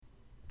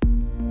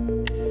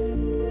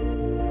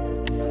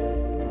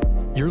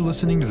You're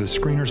listening to the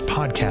Screeners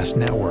Podcast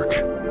Network.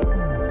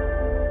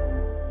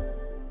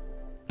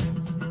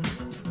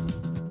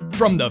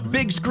 From the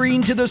big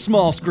screen to the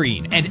small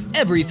screen and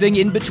everything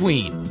in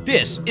between,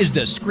 this is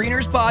the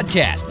Screeners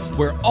Podcast,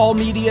 where all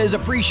media is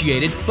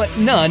appreciated, but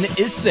none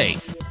is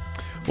safe.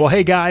 Well,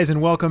 hey guys,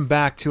 and welcome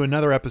back to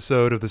another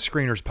episode of the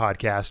Screeners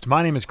Podcast.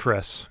 My name is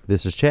Chris.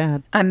 This is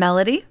Chad. I'm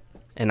Melody.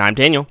 And I'm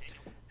Daniel.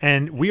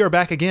 And we are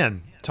back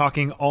again,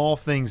 talking all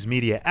things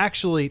media.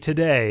 Actually,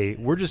 today,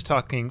 we're just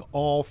talking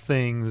all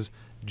things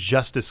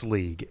Justice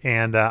League.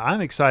 And I'm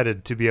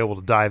excited to be able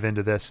to dive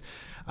into this.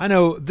 I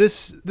know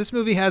this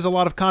movie has a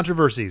lot of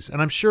controversies,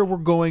 and I'm sure we're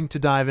going to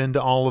dive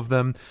into all of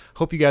them.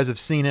 Hope you guys have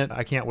seen it.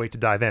 I can't wait to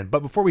dive in. But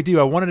before we do,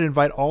 I wanted to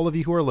invite all of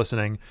you who are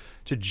listening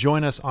to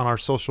join us on our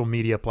social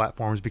media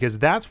platforms, because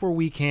that's where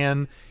we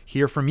can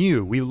hear from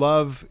you. We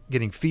love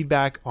getting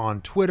feedback on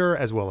Twitter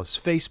as well as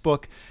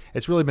Facebook.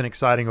 It's really been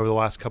exciting over the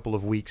last couple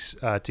of weeks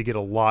to get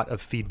a lot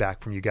of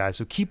feedback from you guys.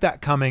 So keep that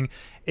coming.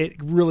 It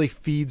really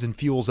feeds and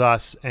fuels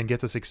us and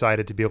gets us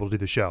excited to be able to do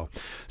the show.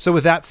 So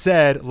with that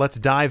said, let's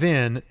dive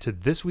in to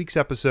this week's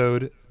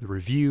episode, the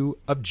review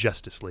of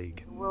Justice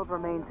League. The world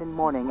remains in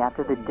mourning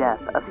after the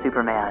death of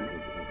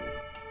Superman.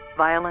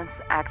 Violence,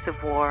 acts of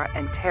war,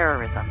 and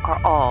terrorism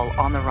are all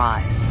on the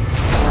rise.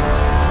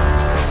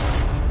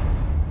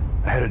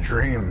 I had a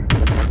dream.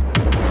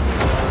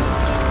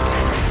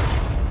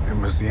 It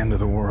was the end of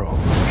the world.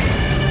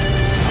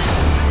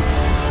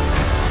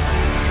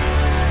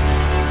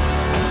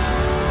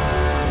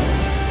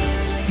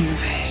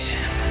 Invasion.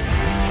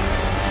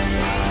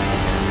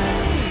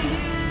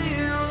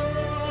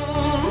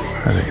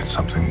 I think it's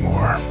something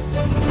more.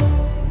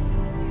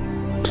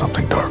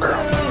 Something darker.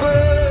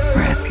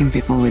 We're asking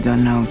people we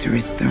don't know to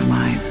risk their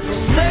lives.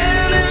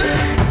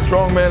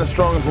 Strong man is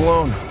strongest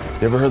alone.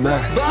 You ever heard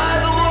that?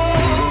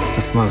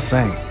 That's not a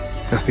saying.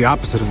 That's the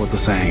opposite of what the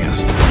saying is.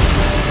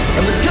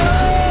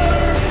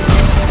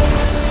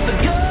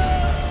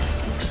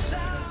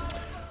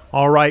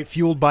 All right,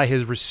 fueled by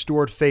his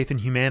restored faith in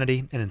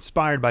humanity and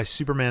inspired by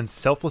Superman's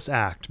selfless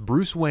act,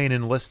 Bruce Wayne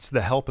enlists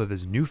the help of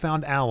his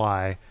newfound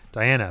ally,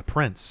 Diana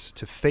Prince,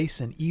 to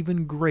face an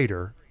even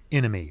greater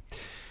enemy.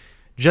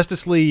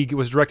 Justice League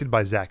was directed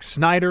by Zack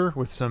Snyder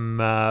with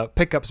some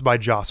pickups by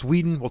Joss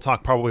Whedon. We'll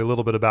talk probably a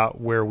little bit about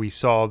where we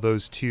saw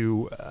those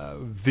two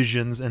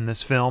visions in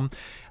this film.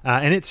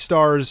 And it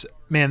stars,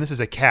 man, this is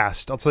a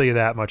cast, I'll tell you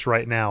that much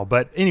right now.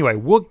 But anyway,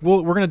 we're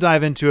going to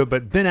dive into it.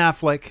 But Ben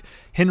Affleck,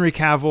 Henry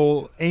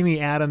Cavill, Amy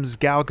Adams,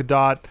 Gal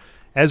Gadot,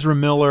 Ezra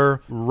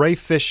Miller, Ray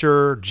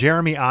Fisher,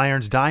 Jeremy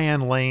Irons,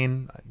 Diane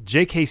Lane,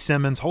 J.K.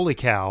 Simmons, holy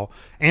cow,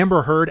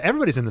 Amber Heard.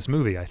 Everybody's in this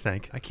movie, I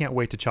think. I can't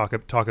wait to talk a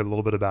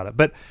little bit about it.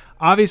 But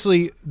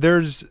obviously,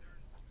 there's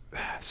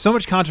so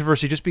much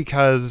controversy just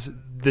because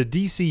the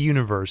DC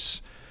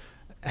universe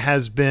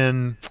has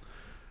been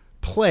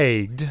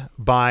plagued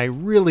by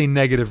really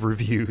negative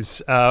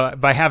reviews,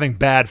 by having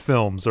bad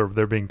films, or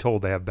they're being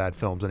told they have bad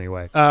films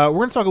anyway. We're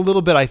going to talk a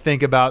little bit, I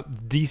think,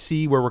 about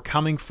DC, where we're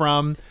coming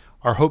from,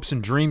 our hopes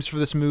and dreams for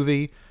this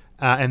movie,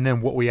 and then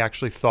what we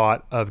actually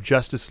thought of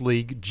Justice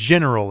League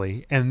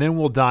generally, and then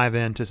we'll dive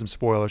into some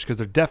spoilers, because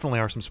there definitely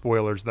are some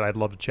spoilers that I'd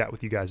love to chat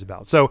with you guys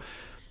about. So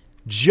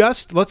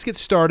let's get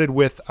started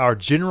with our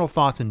general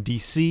thoughts in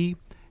DC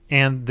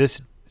and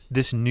this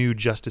new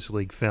Justice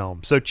League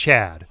film. So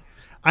Chad,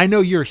 I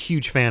know you're a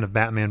huge fan of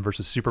Batman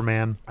vs.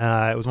 Superman.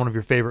 It was one of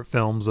your favorite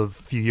films of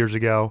a few years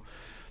ago.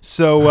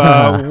 So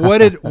what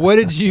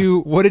did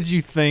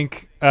you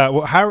think?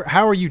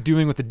 How are you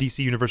doing with the DC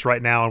universe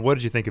right now, and what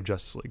did you think of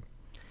Justice League?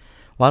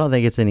 Well, I don't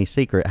think it's any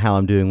secret how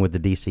I'm doing with the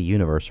DC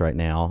universe right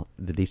now.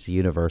 The DC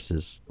universe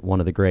is one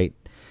of the great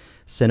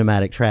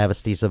cinematic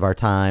travesties of our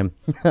time,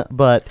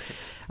 but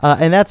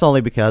and that's only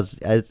because,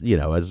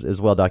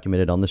 as well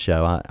documented on the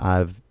show,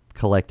 I've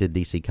collected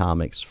DC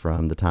Comics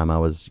from the time I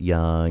was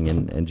young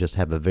and just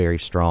have a very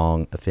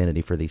strong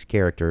affinity for these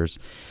characters.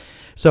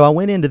 So I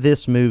went into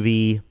this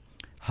movie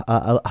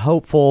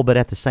hopeful, but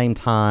at the same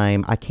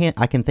time, I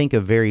can think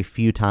of very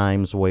few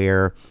times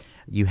where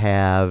you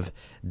have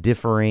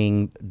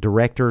differing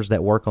directors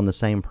that work on the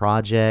same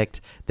project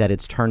that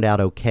it's turned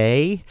out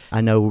okay. I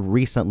know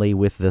recently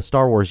with the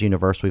Star Wars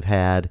universe, we've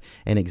had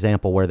an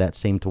example where that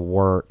seemed to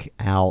work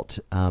out,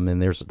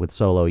 and there's with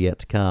Solo yet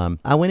to come.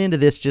 I went into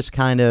this just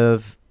kind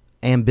of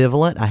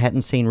ambivalent. I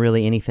hadn't seen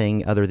really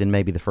anything other than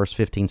maybe the first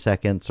 15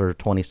 seconds or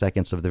 20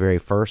 seconds of the very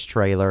first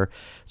trailer.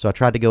 So I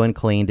tried to go in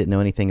clean, didn't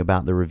know anything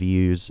about the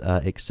reviews,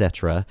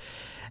 etc.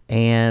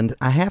 And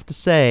I have to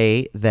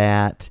say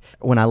that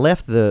when I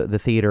left the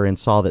theater and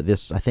saw that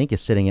this, I think,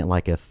 is sitting at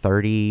like a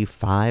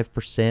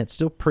 35%,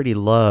 still pretty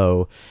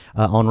low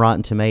on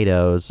Rotten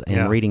Tomatoes,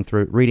 and reading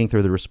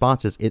through the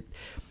responses,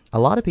 a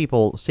lot of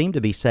people seem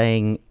to be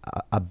saying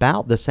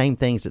about the same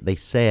things that they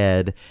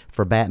said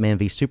for Batman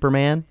v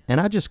Superman,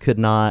 and I just could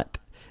not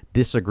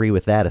disagree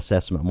with that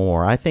assessment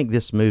more. I think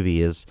this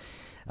movie is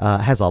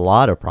has a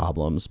lot of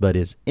problems, but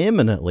is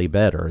eminently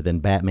better than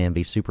Batman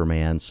v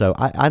Superman. So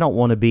I don't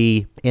want to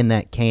be in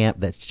that camp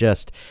that's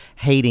just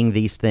hating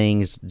these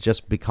things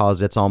just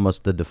because it's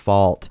almost the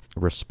default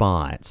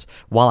response.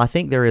 While I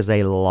think there is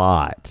a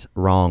lot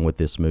wrong with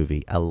this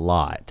movie, a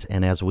lot,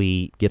 and as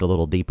we get a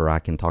little deeper, I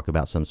can talk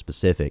about some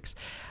specifics.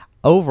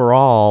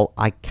 Overall,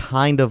 I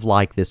kind of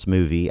like this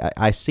movie.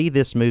 I see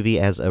this movie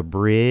as a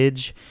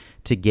bridge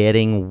to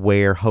getting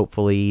where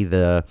hopefully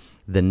the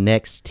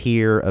next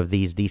tier of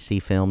these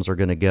DC films are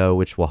going to go,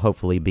 which will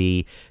hopefully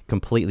be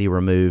completely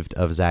removed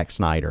of Zack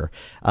Snyder.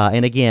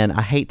 And again,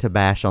 I hate to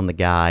bash on the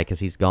guy because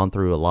he's gone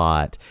through a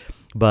lot,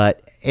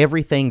 but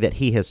everything that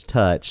he has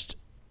touched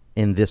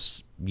in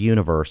this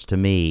universe, to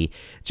me,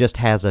 just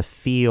has a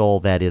feel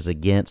that is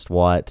against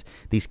what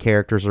these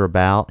characters are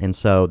about. And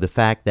so the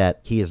fact that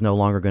he is no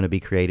longer going to be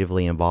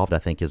creatively involved, I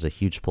think, is a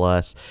huge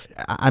plus.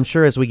 I'm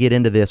sure as we get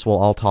into this, we'll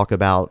all talk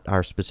about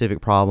our specific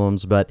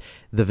problems, but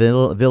the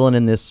villain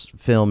in this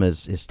film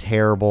is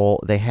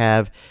terrible. They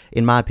have,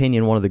 in my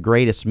opinion, one of the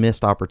greatest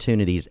missed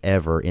opportunities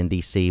ever in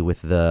DC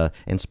with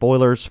and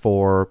spoilers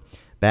for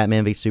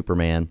Batman v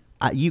Superman.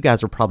 You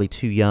guys are probably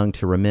too young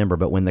to remember,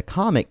 but when the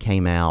comic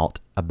came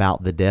out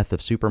about the death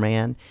of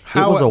Superman,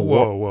 it was a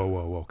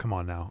whoa! Come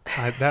on now,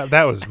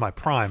 that was my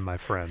prime, my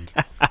friend.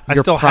 I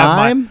Your still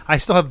prime? have I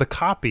still have the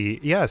copy.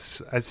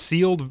 Yes, a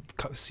sealed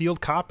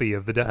copy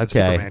of the death of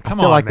Okay, Superman.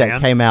 Come I feel on, like man.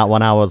 that came out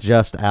when I was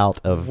just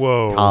out of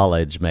Whoa.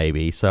 college,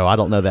 maybe. So I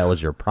don't know that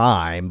was your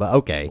prime, but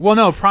okay. Well,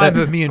 no, prime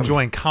of me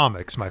enjoying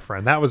comics, my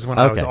friend. That was when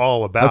I was Okay.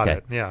 all about Okay.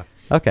 it. Yeah.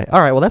 Okay,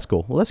 all right. Well, that's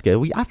cool. Well, that's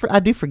good. I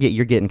do forget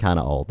you're getting kind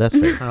of old. That's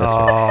fair. That's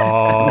fair.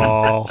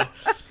 Oh.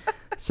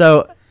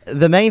 So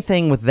the main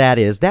thing with that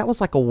is that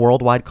was like a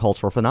worldwide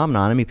cultural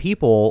phenomenon. I mean,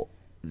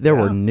 there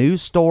were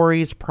news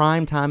stories,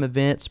 primetime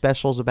events,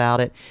 specials about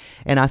it.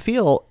 And I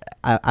feel,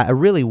 I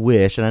really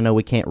wish, and I know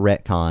we can't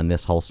retcon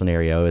this whole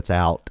scenario, it's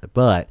out,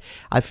 but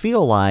I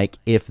feel like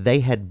if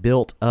they had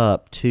built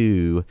up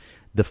to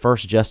the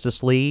first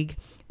Justice League,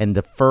 and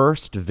the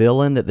first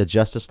villain that the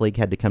Justice League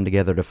had to come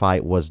together to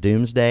fight was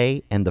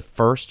Doomsday, and the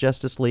first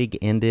Justice League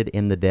ended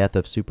in the death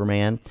of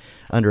Superman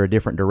under a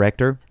different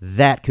director,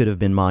 that could have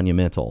been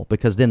monumental,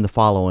 because then the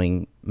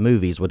following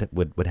movies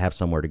would have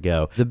somewhere to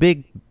go. The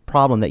big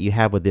problem that you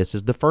have with this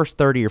is the first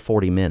 30 or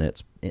 40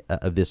 minutes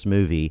of this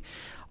movie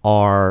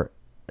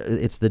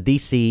it's the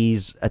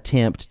DC's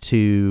attempt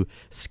to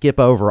skip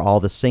over all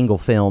the single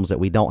films that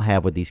we don't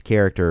have with these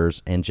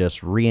characters and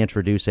just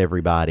reintroduce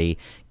everybody,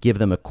 give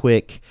them a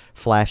quick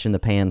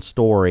flash-in-the-pan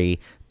story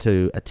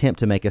to attempt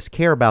to make us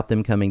care about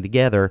them coming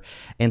together.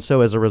 And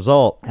so as a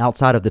result,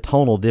 outside of the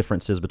tonal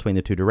differences between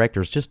the two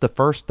directors, just the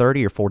first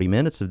 30 or 40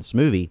 minutes of this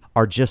movie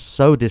are just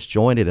so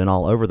disjointed and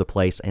all over the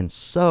place and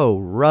so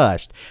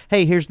rushed.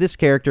 Hey, here's this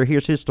character,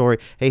 here's his story.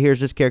 Hey,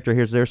 here's this character,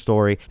 here's their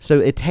story. So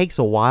it takes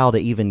a while to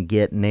even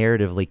get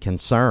narratively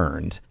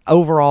concerned.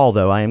 Overall,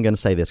 though, I am going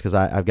to say this because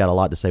I've got a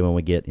lot to say when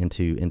we get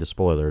into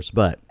spoilers.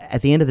 But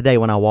at the end of the day,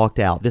 when I walked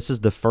out, this is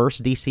the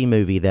first DC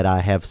movie that I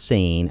have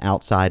seen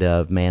outside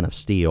of Man of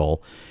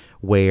Steel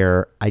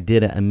where I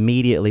didn't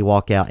immediately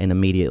walk out and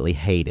immediately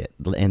hate it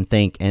and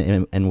think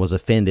and was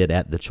offended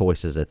at the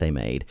choices that they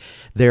made.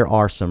 There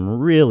are some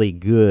really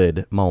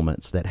good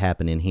moments that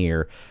happen in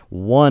here.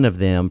 One of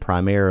them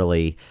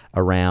primarily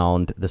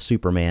around the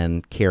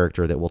Superman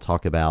character that we'll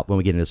talk about when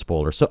we get into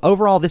spoilers. So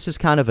overall, this is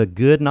kind of a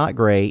good, not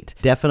great,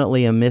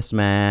 definitely a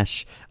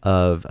mismatch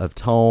of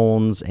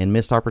tones and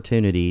missed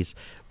opportunities.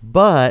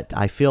 But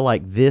I feel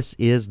like this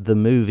is the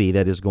movie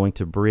that is going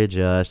to bridge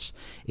us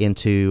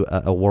into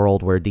a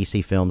world where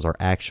DC films are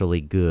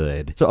actually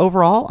good. So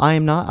overall,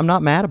 I'm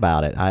not mad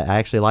about it. I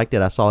actually liked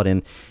it. I saw it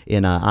in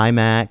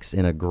IMAX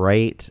in a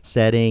great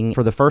setting.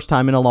 For the first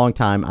time in a long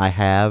time, I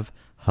have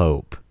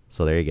hope.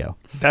 So there you go.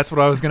 That's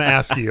what I was going to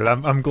ask you.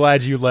 I'm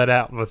glad you let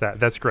out with that.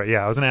 That's great.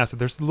 Yeah, I was going to ask if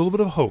there's a little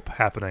bit of hope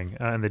happening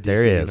in the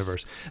DC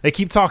universe. They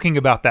keep talking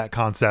about that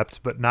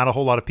concept, but not a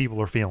whole lot of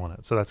people are feeling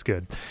it. So that's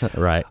good.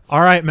 Right. All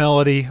right,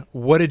 Melody.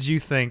 What did you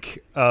think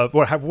of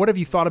what have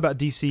you thought about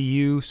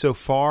DCU so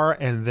far?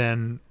 And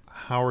then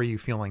how are you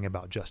feeling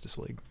about Justice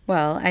League?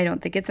 Well, I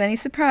don't think it's any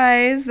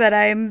surprise that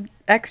I'm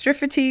extra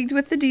fatigued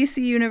with the DC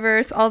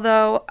universe,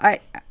 although I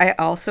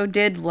also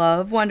did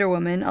love Wonder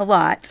Woman a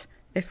lot.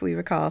 If we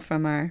recall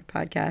from our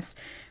podcast,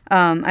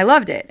 I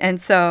loved it. And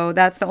so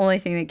that's the only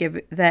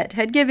thing that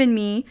had given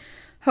me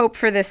hope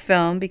for this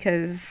film,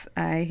 because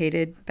I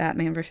hated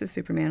Batman versus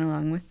Superman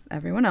along with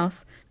everyone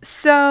else.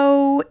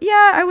 So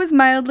yeah, I was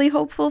mildly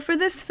hopeful for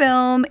this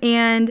film,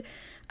 and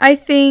I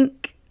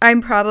think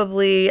I've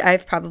probably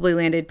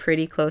landed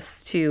pretty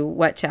close to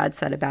what Chad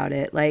said about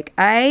it. Like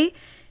I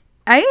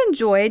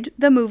enjoyed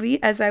the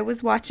movie as I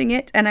was watching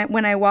it, and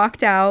when I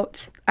walked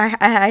out,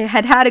 I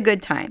had a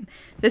good time.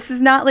 This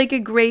is not like a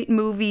great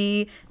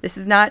movie. This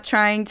is not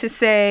trying to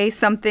say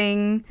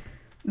something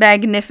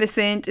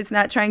magnificent. It's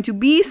not trying to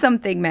be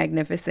something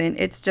magnificent.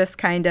 It's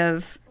just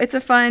it's a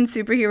fun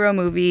superhero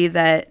movie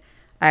that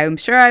I'm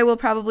sure I will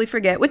probably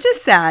forget, which is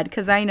sad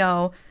because I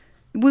know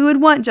we would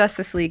want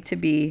Justice League to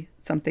be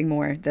something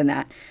more than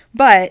that.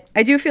 But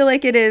I do feel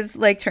like it is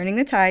like turning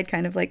the tide,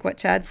 kind of like what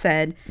Chad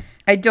said.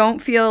 I don't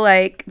feel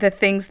like the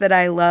things that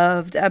I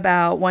loved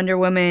about Wonder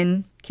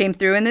Woman came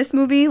through in this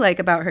movie, like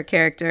about her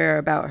character or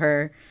about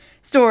her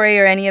story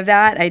or any of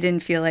that. I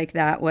didn't feel like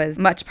that was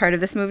much part of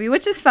this movie,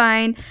 which is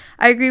fine.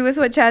 I agree with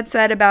what Chad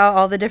said about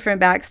all the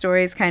different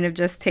backstories kind of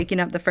just taking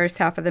up the first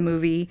half of the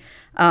movie.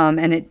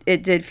 And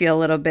it did feel a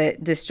little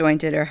bit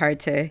disjointed or hard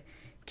to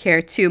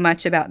care too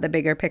much about the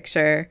bigger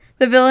picture.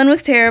 The villain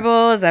was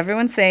terrible, as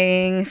everyone's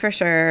saying, for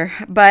sure.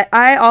 But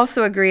I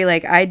also agree,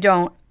 like,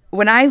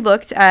 when I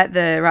looked at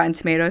the Rotten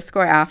Tomatoes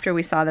score after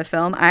we saw the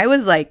film, I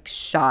was like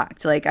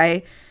shocked. Like,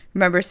 I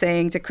remember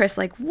saying to Chris,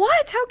 like,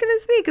 what? How could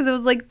this be? Because it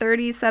was like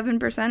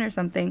 37% or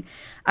something.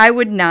 I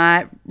would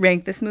not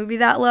rank this movie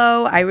that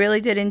low. I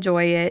really did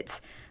enjoy it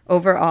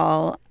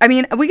overall. I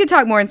mean, we could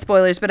talk more in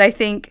spoilers, but I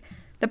think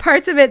the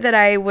parts of it that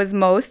I was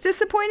most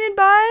disappointed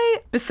by,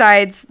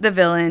 besides the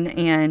villain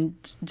and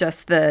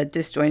just the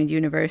disjointed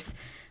universe,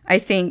 I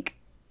think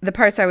the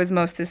parts I was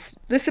most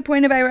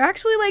disappointed by were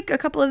actually like a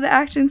couple of the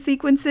action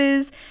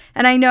sequences.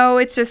 And I know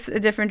it's just a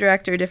different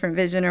director, different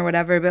vision or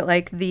whatever, but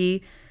like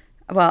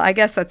well, I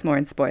guess that's more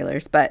in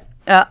spoilers, but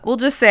we'll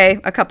just say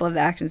a couple of the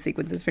action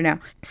sequences for now.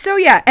 So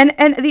yeah,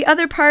 and the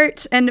other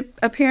part, and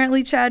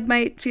apparently Chad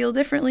might feel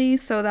differently,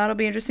 so that'll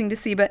be interesting to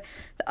see. But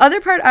the other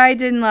part I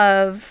didn't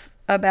love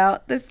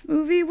about this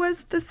movie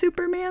was the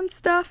Superman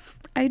stuff.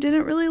 I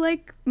didn't really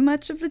like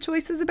much of the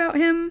choices about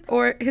him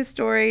or his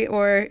story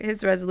or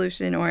his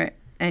resolution or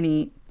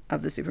any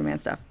of the Superman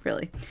stuff,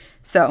 really.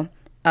 So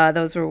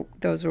those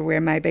were where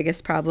my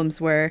biggest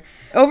problems were.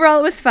 Overall,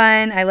 it was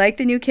fun. I like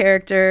the new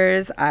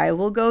characters. I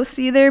will go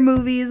see their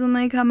movies when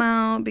they come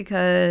out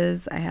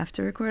because I have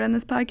to record on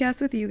this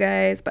podcast with you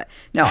guys. But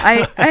no,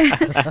 I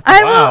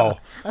Wow. will.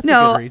 That's a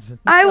No, good reason.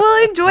 I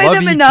will enjoy Love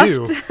them you enough.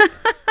 too.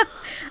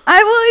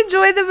 I will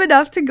enjoy them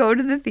enough to go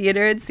to the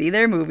theater and see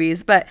their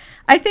movies. But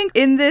I think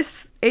in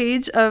this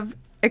age of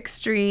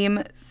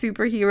extreme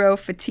superhero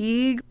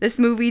fatigue, this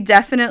movie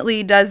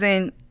definitely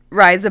doesn't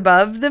rise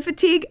above the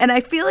fatigue. And I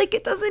feel like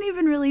it doesn't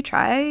even really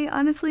try,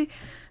 honestly.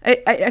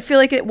 I feel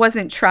like it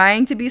wasn't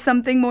trying to be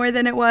something more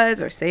than it was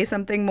or say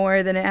something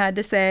more than it had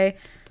to say.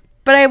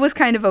 But I was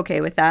kind of okay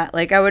with that.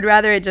 Like, I would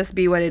rather it just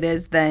be what it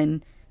is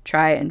than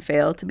try and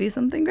fail to be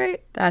something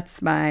great.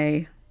 That's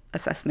my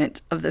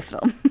assessment of this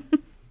film.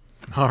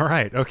 All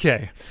right.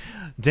 Okay.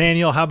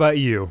 Daniel, how about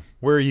you?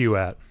 Where are you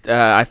at?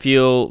 I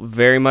feel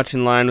very much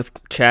in line with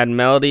Chad and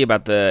Melody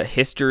about the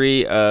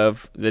history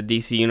of the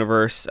DC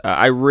universe.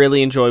 I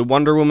really enjoy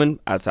Wonder Woman.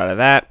 Outside of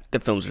that, the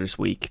films are just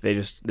weak. They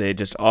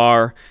just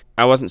are.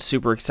 I wasn't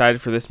super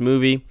excited for this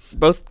movie.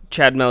 Both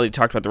Chad and Melody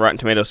talked about the Rotten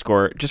Tomatoes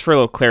score. Just for a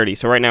little clarity,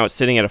 so right now it's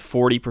sitting at a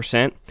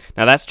 40%.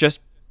 Now that's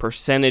just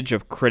percentage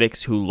of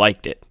critics who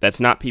liked it. That's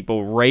not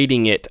people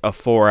rating it a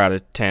 4 out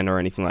of 10 or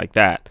anything like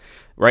that.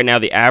 Right now,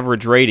 the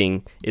average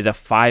rating is a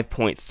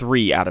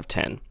 5.3 out of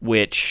 10,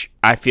 which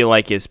I feel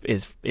like is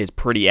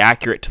pretty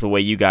accurate to the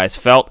way you guys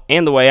felt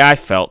and the way I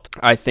felt.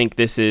 I think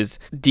this is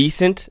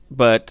decent,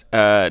 but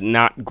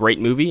not great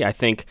movie. I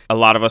think a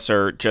lot of us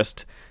are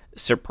just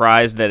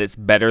surprised that it's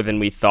better than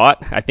we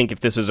thought. I think if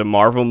this was a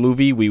Marvel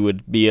movie, we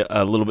would be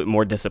a little bit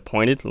more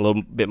disappointed, a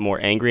little bit more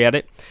angry at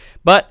it.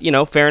 But,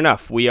 fair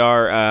enough. We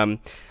are...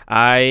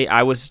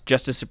 I was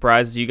just as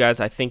surprised as you guys.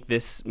 I think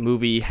this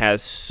movie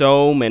has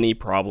so many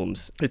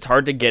problems. It's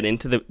hard to get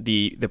into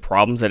the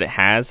problems that it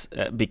has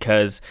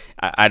because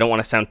I don't want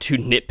to sound too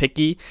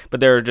nitpicky,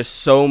 but there are just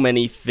so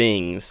many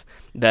things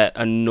that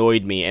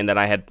annoyed me and that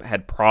I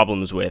had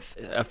problems with.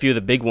 A few of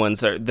the big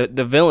ones are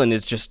the villain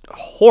is just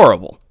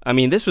horrible. I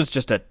mean, this was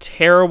just a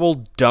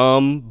terrible,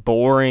 dumb,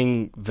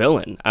 boring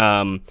villain.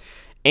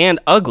 And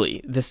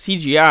ugly. The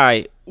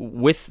CGI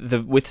with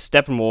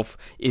Steppenwolf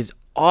is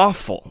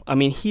awful. I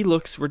mean, he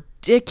looks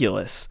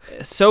ridiculous.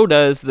 So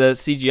does the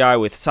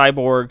CGI with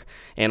Cyborg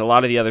and a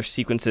lot of the other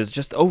sequences.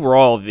 Just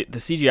overall, the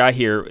CGI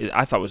here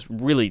I thought was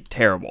really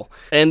terrible.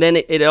 And then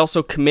it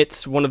also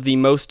commits one of the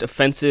most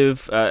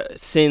offensive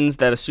sins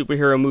that a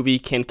superhero movie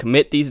can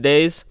commit these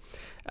days.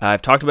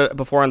 I've talked about it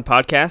before on the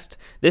podcast.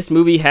 This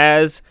movie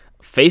has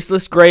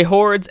faceless gray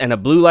hordes and a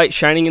blue light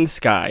shining in the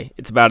sky.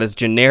 It's about as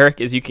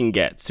generic as you can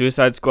get.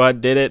 Suicide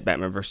Squad did it,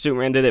 Batman vs.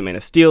 Superman did it, Man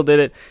of Steel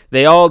did it.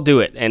 They all do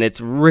it, and it's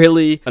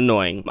really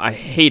annoying. I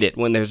hate it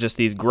when there's just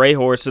these gray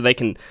hordes so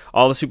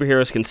all the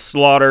superheroes can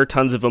slaughter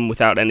tons of them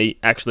without any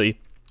actually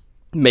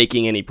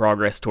making any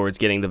progress towards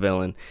getting the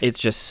villain. It's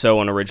just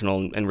so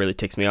unoriginal and really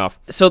ticks me off.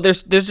 So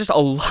there's just a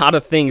lot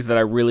of things that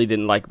I really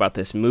didn't like about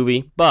this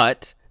movie,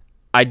 but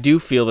I do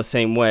feel the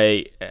same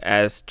way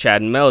as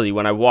Chad and Melody.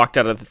 When I walked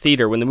out of the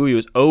theater, when the movie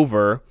was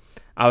over,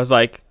 I was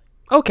like,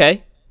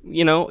 okay,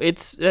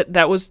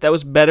 that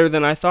was better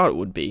than I thought it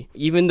would be.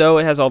 Even though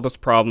it has all those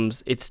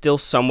problems, it's still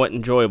somewhat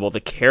enjoyable. The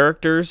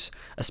characters,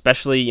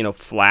 especially,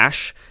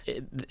 Flash,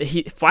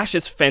 Flash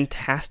is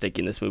fantastic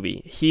in this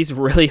movie. He's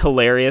really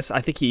hilarious.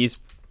 I think he's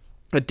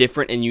a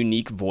different and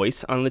unique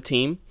voice on the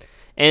team.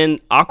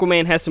 And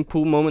Aquaman has some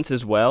cool moments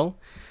as well.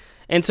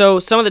 And so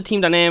some of the team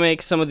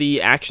dynamics, some of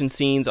the action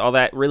scenes, all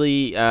that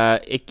really,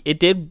 it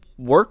did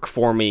work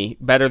for me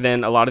better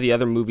than a lot of the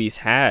other movies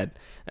had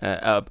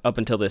up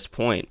until this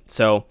point.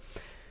 So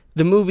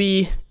the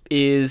movie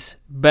is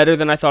better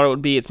than I thought it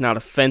would be. It's not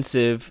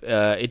offensive.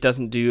 It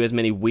doesn't do as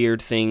many weird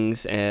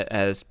things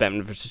as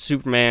Batman vs.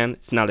 Superman.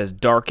 It's not as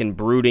dark and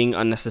brooding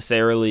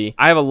unnecessarily.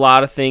 I have a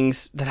lot of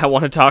things that I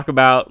want to talk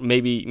about.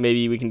 Maybe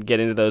we can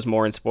get into those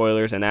more in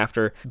spoilers and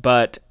after.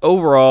 But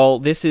overall,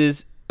 this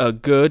is a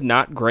good,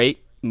 not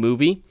great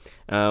movie.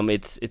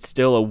 It's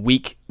still a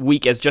weak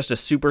as just a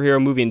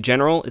superhero movie in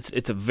general.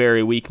 It's a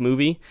very weak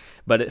movie.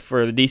 But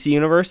for the DC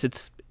universe,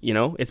 it's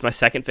my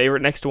second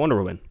favorite next to Wonder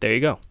Woman. There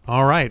you go.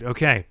 All right.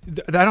 Okay.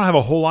 I don't have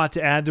a whole lot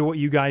to add to what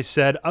you guys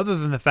said, other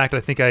than the fact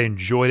I think I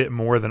enjoyed it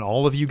more than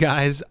all of you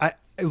guys.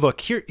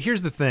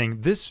 Here's the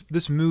thing.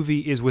 This movie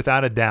is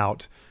without a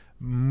doubt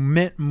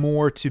meant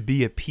more to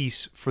be a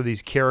piece for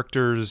these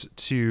characters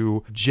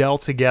to gel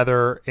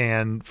together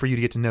and for you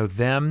to get to know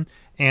them.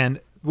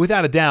 And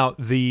without a doubt,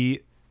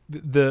 the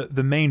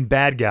main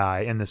bad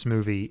guy in this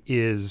movie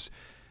is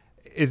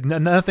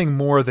nothing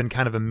more than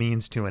kind of a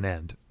means to an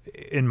end,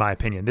 in my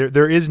opinion.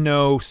 There is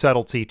no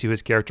subtlety to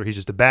his character. He's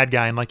just a bad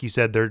guy, and like you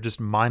said, they're just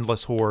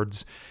mindless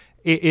hordes.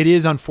 It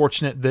is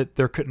unfortunate that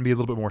there couldn't be a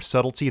little bit more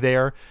subtlety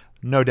there.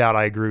 No doubt,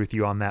 I agree with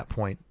you on that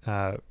point,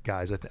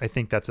 guys. I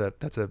think that's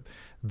a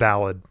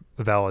valid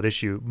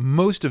issue.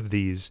 Most of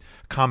these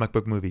comic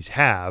book movies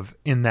have,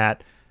 in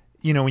that,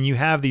 when you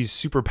have these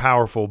super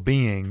powerful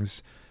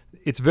beings,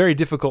 it's very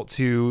difficult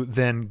to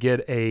then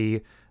get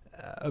a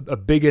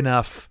big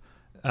enough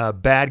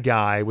bad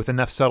guy with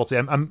enough subtlety.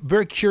 I'm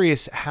very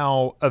curious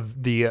how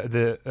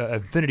the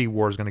Infinity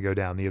War is going to go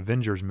down, the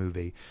Avengers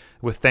movie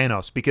with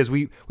Thanos, because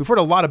we've heard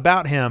a lot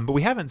about him, but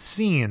we haven't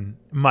seen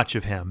much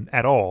of him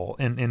at all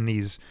in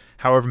these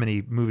however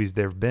many movies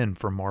there have been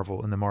for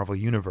Marvel in the Marvel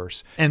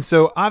universe. And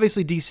so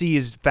obviously DC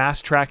is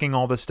fast tracking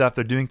all this stuff.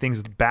 They're doing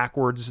things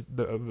backwards,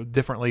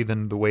 differently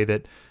than the way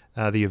that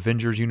the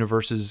Avengers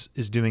universe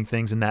is doing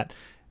things, in that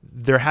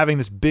they're having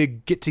this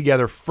big get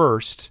together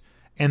first,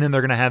 and then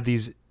they're going to have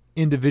these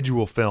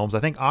individual films.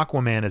 I think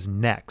Aquaman is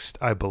next,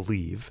 I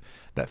believe.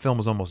 That film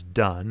is almost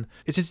done.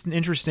 It's just an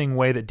interesting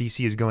way that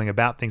DC is going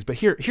about things. But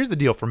here's the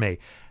deal for me.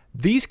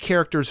 These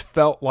characters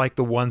felt like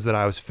the ones that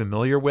I was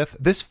familiar with.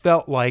 This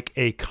felt like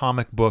a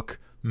comic book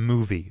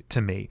movie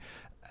to me.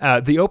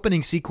 The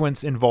opening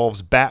sequence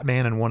involves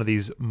Batman and one of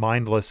these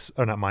one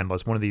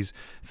of these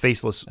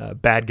faceless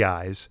bad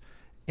guys.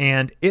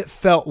 And it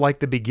felt like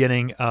the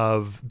beginning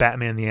of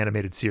Batman the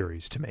Animated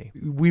Series to me.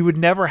 We would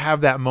never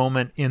have that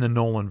moment in the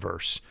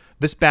Nolanverse.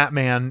 This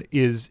Batman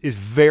is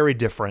very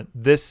different.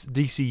 This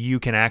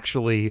DCU can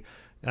actually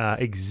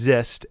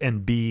exist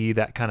and be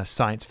that kind of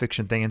science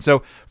fiction thing. And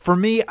so for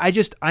me, I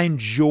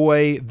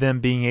enjoy them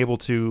being able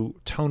to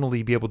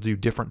tonally be able to do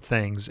different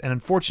things. And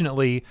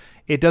unfortunately,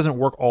 it doesn't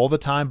work all the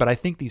time, but I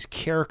think these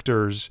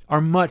characters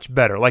are much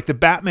better. Like the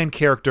Batman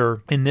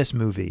character in this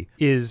movie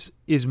is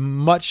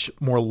much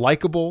more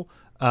likable,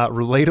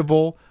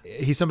 relatable.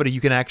 He's somebody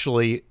you can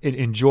actually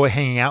enjoy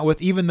hanging out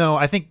with, even though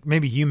I think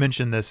maybe you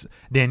mentioned this,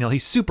 Daniel,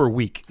 he's super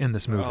weak in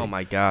this movie. Oh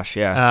my gosh,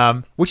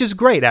 yeah. Which is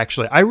great,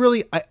 actually.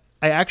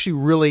 I actually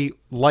really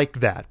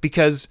like that,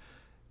 because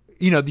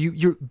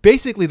you're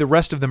basically, the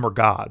rest of them are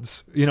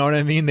gods. You know what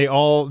I mean? They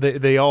all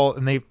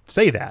and they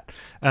say that,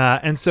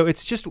 and so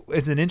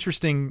it's an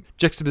interesting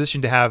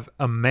juxtaposition to have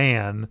a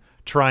man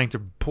trying to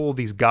pull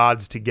these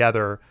gods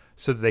together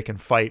so that they can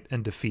fight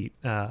and defeat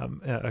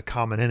a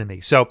common enemy.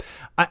 So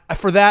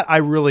for that, I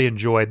really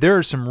enjoyed. There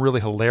are some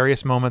really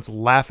hilarious moments,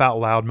 laugh out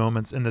loud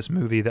moments in this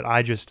movie that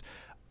I just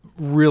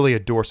really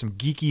adore. Some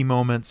geeky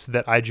moments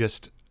that I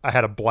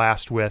had a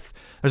blast with.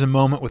 There's a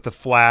moment with the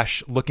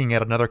Flash looking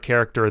at another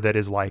character that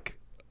is like,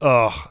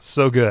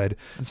 so good.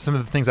 Some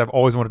of the things I've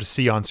always wanted to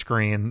see on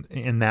screen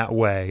in that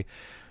way.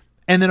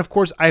 And then, of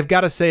course, I've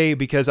got to say,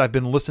 because I've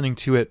been listening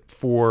to it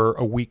for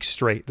a week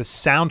straight, the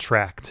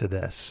soundtrack to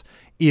this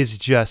is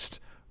just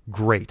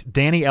great.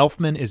 Danny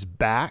Elfman is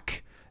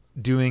back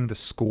doing the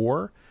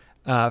score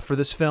for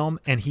this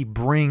film, and he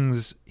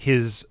brings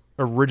his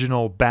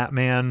original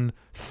Batman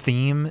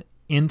theme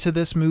into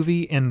this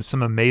movie in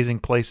some amazing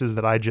places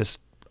that I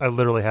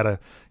literally had a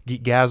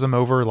geekgasm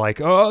over, like,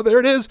 oh, there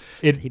it is.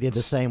 He did the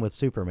same with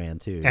Superman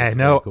too. I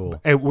know. Cool.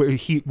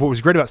 What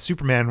was great about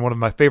Superman, one of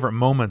my favorite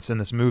moments in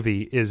this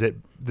movie, is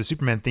the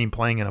Superman theme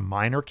playing in a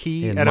minor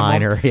key.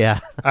 Yeah.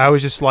 I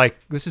was just like,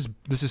 this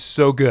is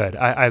so good.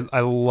 I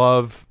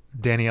love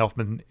Danny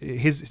Elfman.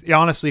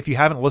 Honestly, if you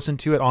haven't listened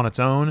to it on its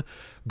own,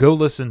 go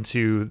listen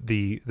to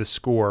the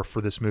score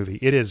for this movie.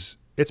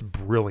 It's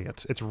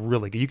brilliant. It's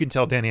really good. You can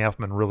tell Danny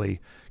Elfman really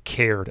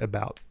cared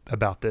about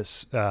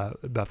this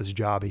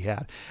job he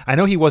had. I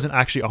know he wasn't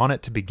actually on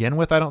it to begin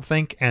with, I don't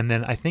think, and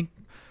then I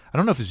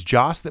don't know if it was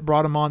Joss that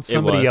brought him on,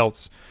 somebody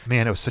else.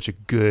 Man, it was such a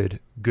good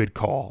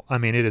call. I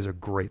mean, it is a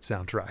great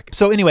soundtrack.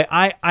 So anyway,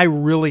 I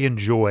really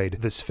enjoyed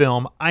this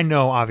film. I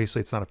know,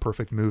 obviously, it's not a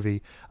perfect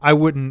movie. I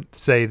wouldn't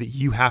say that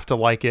you have to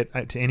like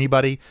it to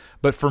anybody,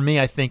 but for me,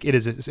 I think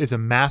it's a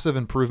massive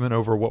improvement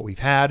over what we've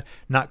had.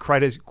 Not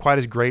quite as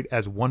great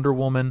as Wonder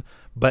Woman,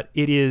 but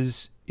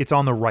it's it's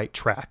on the right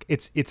track.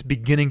 It's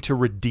beginning to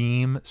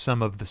redeem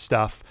some of the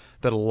stuff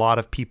that a lot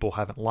of people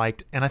haven't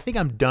liked. And I think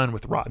I'm done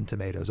with Rotten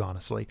Tomatoes,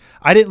 honestly.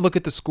 I didn't look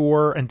at the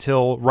score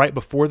until right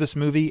before this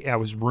movie. It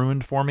was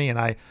ruined for me, and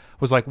I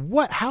was like,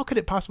 what? How could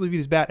it possibly be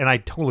this bad? And I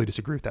totally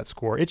disagree with that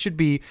score. It should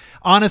be,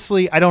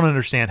 honestly, I don't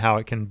understand how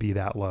it can be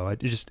that low. It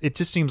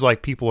just seems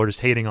like people are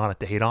just hating on it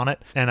to hate on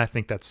it, and I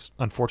think that's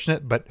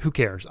unfortunate, but who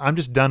cares? I'm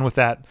just done with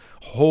that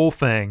whole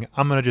thing.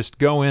 I'm going to just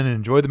go in and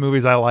enjoy the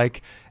movies I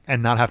like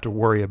and not have to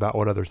worry about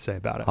what others say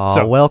about it. Oh,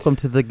 so, welcome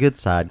to the good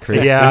side,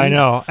 Chris. Yeah, I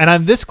know. And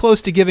I'm this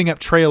close to giving up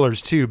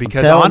trailers, too,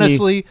 because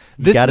honestly,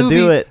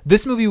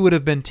 this movie would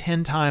have been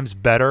 10 times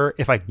better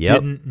if I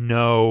didn't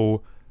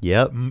know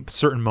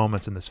certain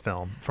moments in this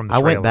film from the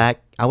trailer.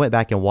 I went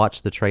back and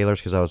watched the trailers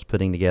because I was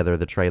putting together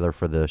the trailer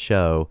for the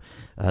show,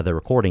 the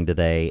recording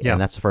today, and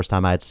that's the first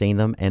time I had seen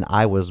them, and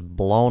I was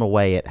blown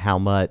away at how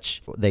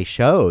much they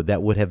showed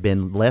that would have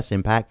been less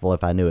impactful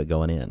if I knew it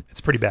going in.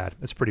 It's pretty bad.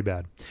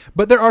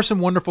 But there are some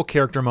wonderful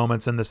character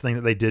moments in this thing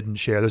that they didn't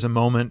share. There's a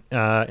moment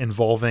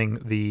involving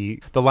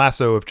the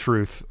lasso of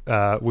truth,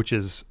 which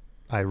is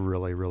I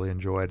really, really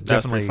enjoyed.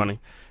 That's pretty funny.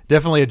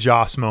 Definitely a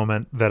Joss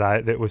moment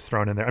that was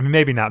thrown in there. I mean,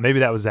 maybe not. Maybe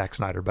that was Zack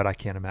Snyder, but I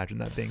can't imagine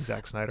that being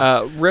Zack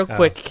Snyder. Real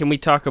quick, can we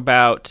talk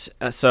about...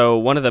 so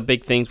one of the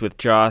big things with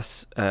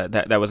Joss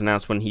that was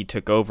announced when he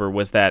took over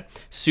was that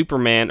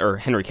Superman, or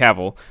Henry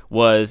Cavill,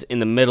 was in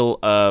the middle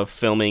of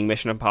filming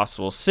Mission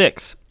Impossible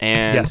 6.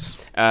 And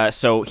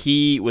so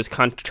he was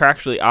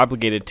contractually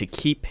obligated to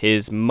keep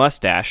his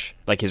mustache,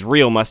 like his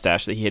real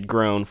mustache that he had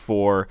grown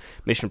for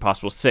Mission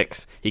Impossible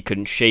 6. He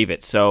couldn't shave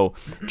it. So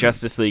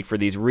Justice League, for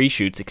these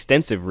reshoots,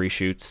 extensive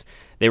reshoots,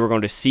 they were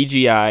going to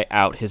CGI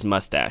out his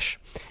mustache.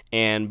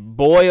 And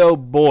boy, oh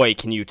boy,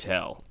 can you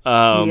tell.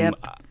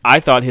 I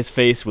thought his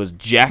face was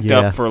jacked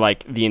up for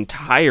like the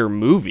entire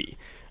movie.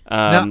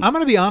 Now, I'm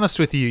going to be honest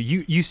with you.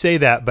 You say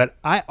that, but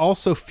I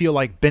also feel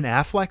like Ben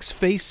Affleck's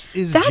face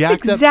is jacked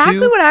up too. That's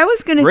exactly what I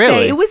was going to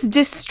say. It was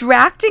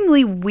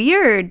distractingly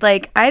weird.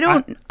 Like I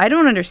don't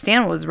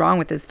understand what was wrong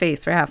with his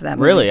face for half of that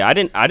movie. Really, I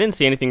didn't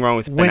see anything wrong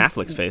with Ben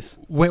Affleck's face.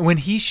 When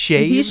he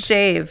shaves, he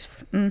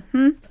shaves.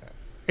 Mm-hmm.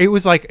 It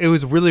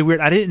was really weird.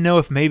 I didn't know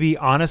if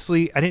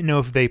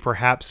they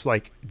perhaps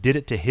like did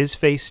it to his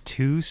face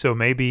too. So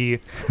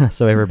maybe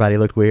so everybody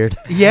looked weird.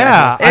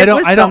 Yeah,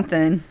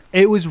 something.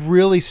 It was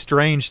really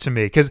strange to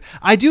me because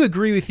I do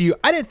agree with you.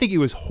 I didn't think it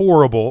was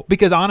horrible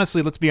because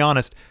honestly, let's be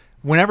honest,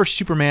 whenever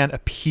Superman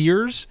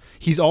appears,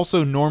 he's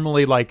also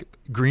normally like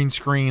green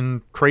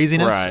screen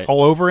craziness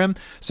all over him.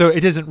 So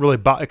it doesn't really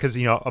bother because,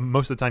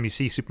 most of the time you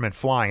see Superman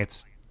flying,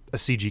 it's a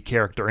CG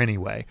character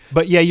anyway.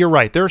 But yeah, you're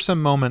right. There are some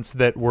moments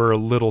that were a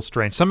little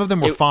strange. Some of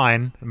them were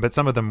fine, but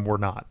some of them were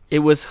not. It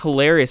was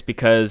hilarious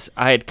because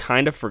I had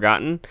kind of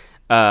forgotten,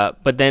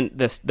 but then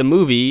the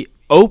movie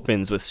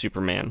opens with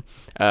Superman,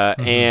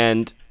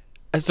 and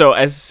so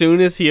as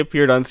soon as he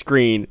appeared on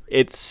screen,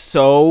 it's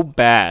so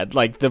bad.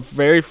 Like the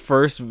very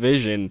first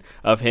vision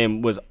of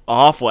him was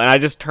awful, and I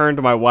just turned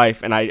to my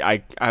wife and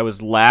I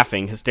was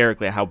laughing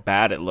hysterically at how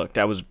bad it looked.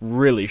 I was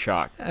really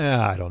shocked.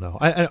 I don't know.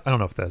 I don't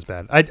know if that's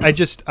bad.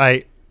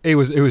 It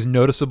was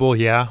noticeable,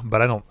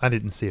 but I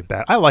didn't see it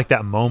bad. I like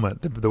that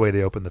moment, the way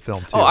they opened the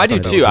film too. Oh, I do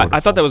too. I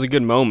thought that was a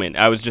good moment.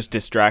 I was just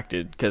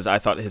distracted because I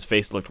thought his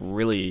face looked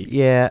really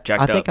jacked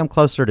up. I think I'm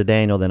closer to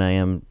Daniel than I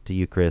am to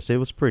you, Chris. It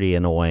was pretty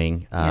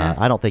annoying.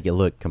 I don't think it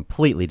looked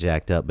completely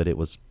jacked up, but it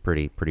was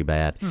pretty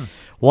bad.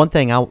 One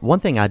thing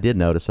I did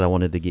notice that I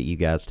wanted to get you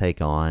guys'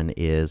 take on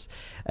is,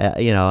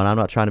 and I'm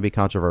not trying to be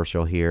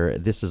controversial here.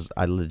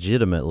 I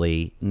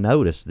legitimately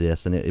noticed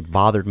this, and it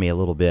bothered me a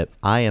little bit.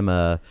 I am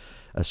a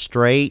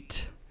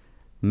straight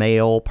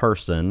male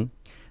person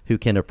who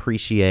can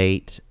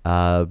appreciate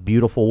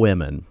beautiful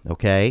women,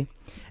 okay?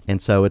 And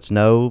so it's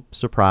no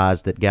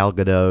surprise that Gal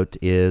Gadot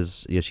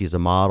she's a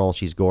model,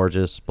 she's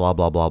gorgeous, blah,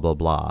 blah, blah, blah,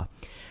 blah.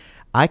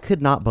 I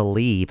could not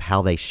believe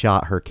how they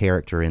shot her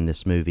character in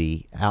this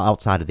movie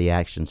outside of the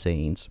action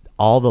scenes.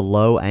 All the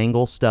low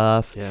angle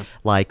stuff,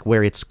 like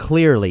where it's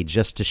clearly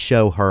just to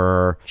show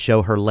her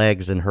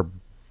legs and her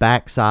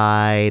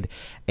backside,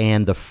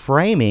 and the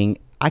framing.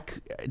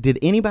 Did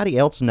anybody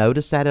else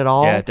notice that at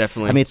all? Yeah,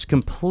 definitely. I mean, it's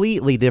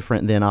completely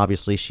different than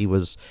obviously she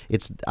was.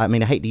 I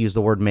hate to use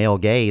the word male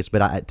gaze,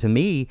 but to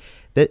me,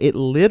 that it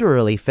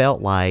literally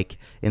felt like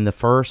in the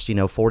first,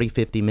 40,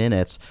 50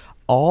 minutes,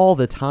 all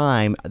the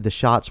time the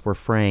shots were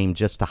framed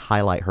just to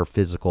highlight her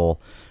physical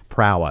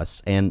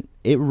prowess, and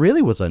it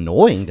really was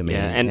annoying to me.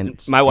 Yeah,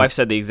 and my wife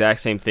said the exact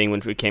same thing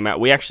when we came out.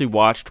 We actually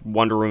watched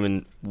Wonder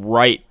Woman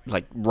right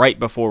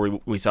before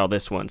we saw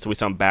this one, so we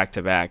saw them back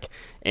to back,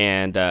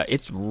 and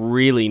it's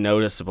really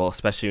noticeable,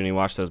 especially when you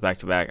watch those back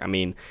to back. I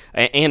mean,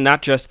 and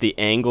not just the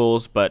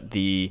angles, but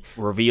the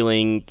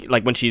revealing,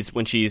 like when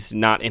she's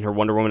not in her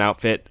Wonder Woman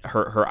outfit,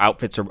 her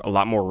outfits are a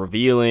lot more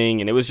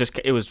revealing, and it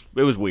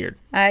was weird.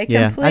 I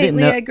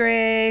completely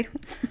agree.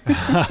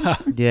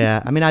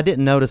 Yeah, I mean, I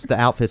didn't notice the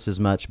outfits as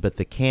much, but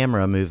the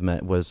camera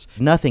movement was,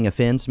 nothing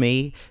offends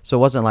me, so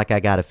it wasn't like I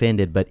got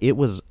offended, but it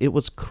was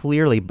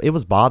clearly, it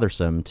was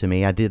bothersome to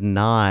me. I did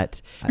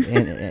not.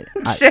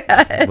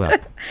 Chad. Well,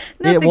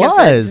 Nothing it was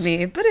offends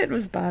me, but it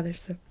was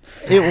bothersome.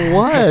 It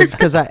was,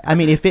 because I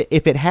mean, if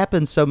it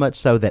happens so much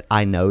so that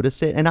I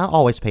notice it, and I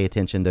always pay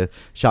attention to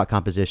shot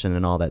composition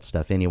and all that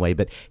stuff anyway,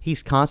 but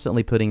he's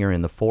constantly putting her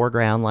in the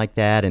foreground like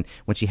that, and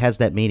when she has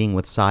that meeting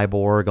with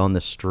Cyborg on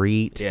the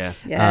street,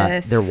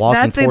 yes, they're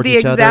walking that's towards the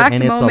each other, exact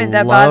and it's moment a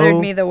that low, bothered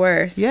me the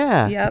worst.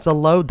 Yeah, Yep. it's a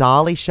low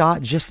dolly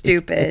shot, just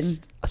Stupid. It's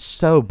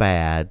so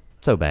bad,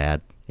 so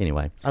bad.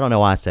 Anyway, I don't know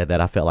why I said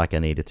that. I felt like I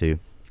needed to.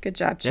 Good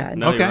job, Chad.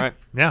 No, you're right.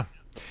 Yeah.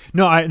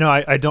 No,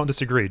 I don't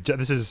disagree.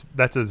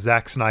 That's a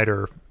Zack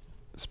Snyder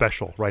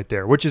special right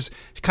there, which is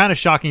kind of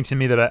shocking to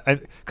me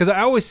that because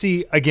I always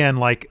see, again,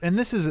 like, and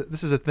this is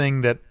a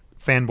thing that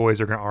fanboys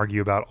are going to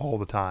argue about all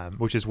the time,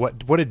 which is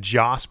what did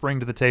Joss bring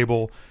to the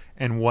table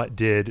and what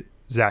did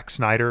Zack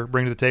Snyder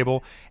bring to the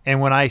table.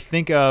 And when I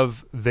think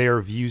of their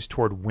views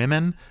toward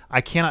women, I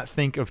cannot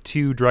think of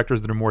two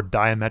directors that are more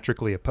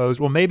diametrically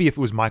opposed. Well, maybe if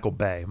it was Michael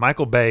Bay.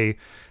 Michael Bay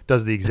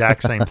does the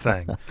exact same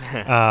thing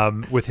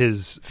with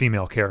his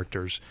female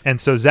characters.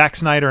 And so Zack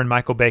Snyder and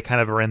Michael Bay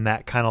kind of are in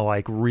that kind of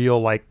like real,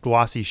 like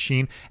glossy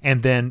sheen.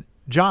 And then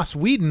Joss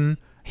Whedon,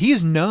 he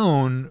is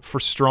known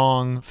for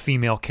strong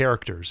female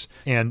characters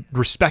and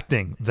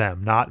respecting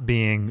them, not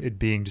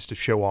being just to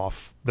show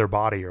off their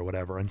body or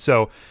whatever. And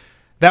so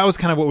that was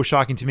kind of what was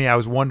shocking to me. I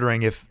was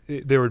wondering if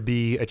there would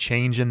be a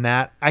change in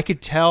that. I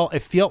could tell it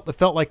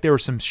felt like there were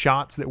some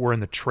shots that were in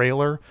the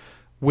trailer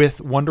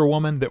with Wonder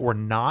Woman that were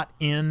not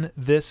in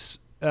this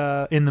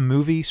in the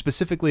movie.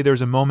 Specifically,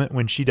 there's a moment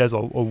when she does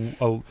in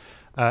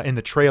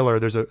the trailer.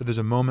 There's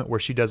a moment where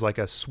she does like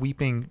a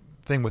sweeping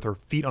thing with her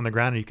feet on the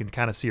ground, and you can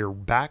kind of see her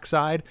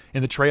backside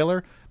in the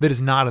trailer. That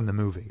is not in the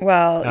movie.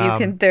 Well, you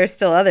can. There's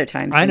still other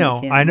times. I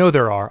know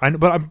there are.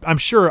 But I'm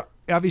sure.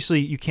 Obviously,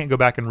 you can't go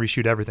back and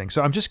reshoot everything.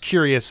 So I'm just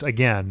curious,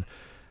 again,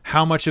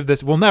 how much of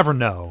this, we'll never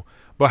know,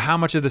 but how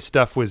much of this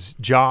stuff was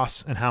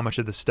Joss and how much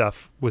of this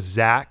stuff was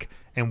Zack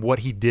and what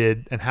he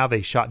did and how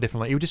they shot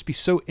differently. It would just be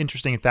so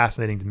interesting and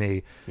fascinating to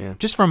me,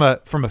 just from a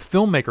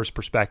filmmaker's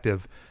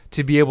perspective,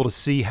 to be able to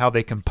see how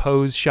they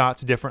compose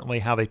shots differently,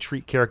 how they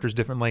treat characters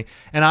differently.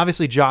 And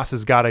obviously, Joss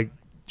has got to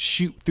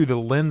shoot through the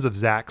lens of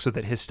Zack so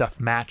that his stuff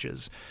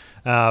matches.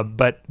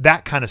 But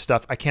that kind of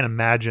stuff, I can't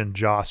imagine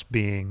Joss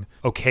being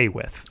okay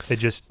with. It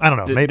just, I don't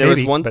know. Maybe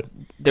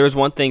there was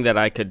one thing that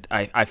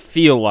I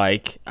feel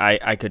like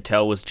I could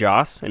tell was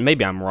Joss, and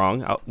maybe I'm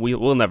wrong.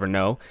 We'll never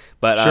know.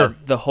 But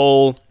the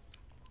whole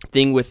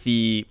thing with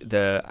the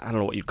I don't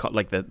know what you'd call it,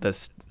 like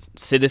the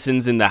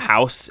citizens in the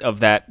house of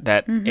that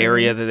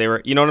area that they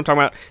were, you know what I'm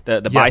talking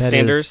about? The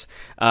bystanders.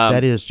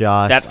 That is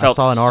Joss. That felt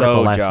I saw an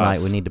article last Joss. night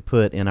we need to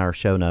put in our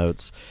show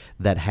notes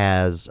that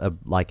has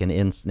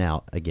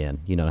now again,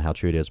 you know how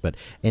true it is, but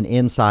an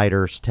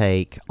insider's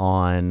take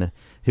on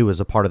who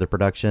was a part of the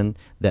production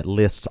that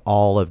lists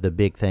all of the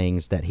big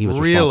things that he was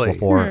responsible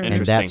for, and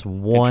that's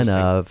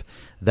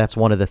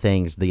one of the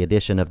things. The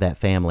addition of that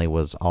family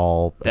was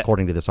all,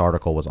 according to this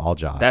article, was all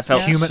Joss. That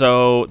felt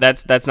so.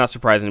 That's not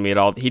surprising to me at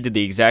all. He did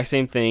the exact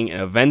same thing in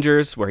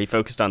Avengers, where he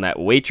focused on that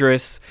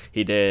waitress.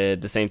 He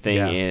did the same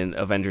thing in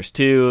Avengers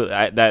 2.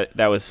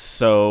 That was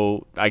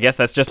so. I guess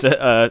that's just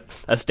a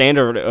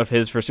standard of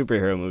his for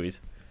superhero movies.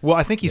 Well,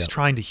 I think he's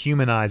trying to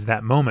humanize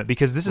that moment,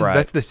 because this is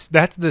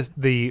that's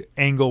the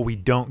angle we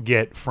don't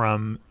get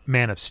from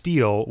Man of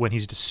Steel when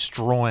he's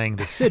destroying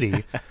the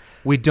city.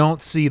 We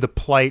don't see the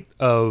plight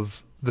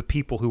of the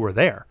people who were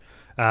there,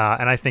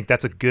 and I think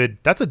that's a good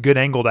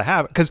angle to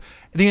have, because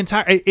the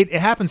entire it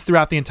happens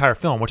throughout the entire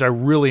film, which I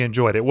really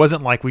enjoyed. It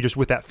wasn't like we just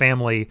with that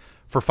family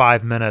for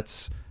 5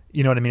 minutes.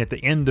 You know what I mean? At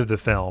the end of the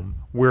film,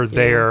 we're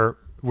there.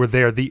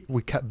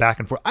 We cut back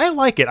and forth. I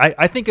like it.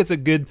 I think it's a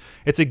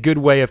good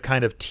way of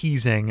kind of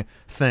teasing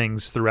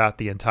things throughout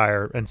the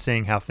entire and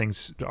seeing how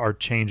things are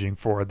changing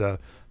for the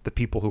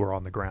people who are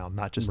on the ground,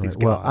 not just these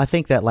gods. Well, I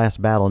think that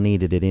last battle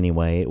needed it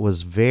anyway. It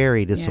was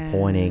very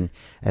disappointing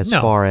as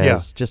far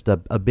as just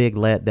a big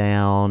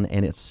letdown,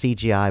 and it's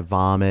CGI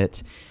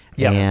vomit.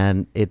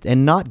 And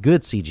not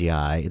good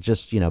CGI. It's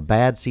just,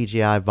 bad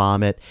CGI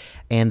vomit,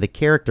 and the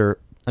character.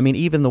 I mean,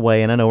 even the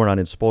way, and I know we're not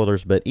in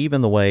spoilers, but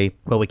even the way.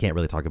 Well, we can't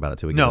really talk about it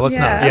till we get. No, let's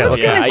not. I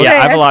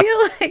have a lot.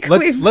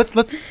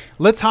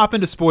 Let's hop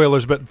into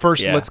spoilers, but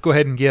first, let's go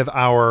ahead and give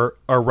our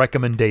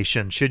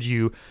recommendation. Should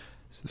you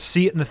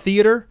see it in the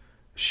theater?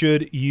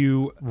 Should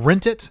you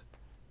rent it?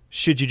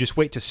 Should you just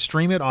wait to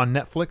stream it on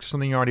Netflix,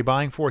 something you're already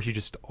buying for? Or should you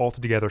just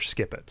altogether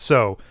skip it?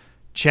 So,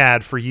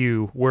 Chad, for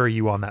you, where are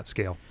you on that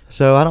scale?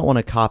 So I don't want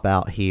to cop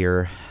out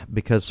here,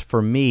 because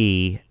for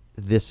me,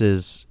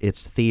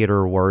 it's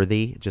theater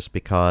worthy just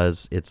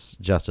because it's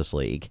Justice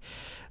League.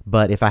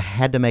 But if I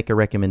had to make a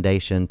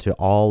recommendation to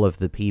all of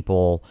the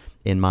people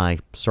in my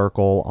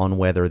circle on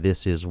whether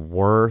this is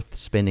worth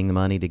spending the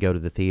money to go to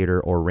the theater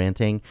or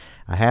renting,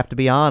 I have to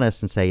be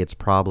honest and say it's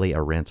probably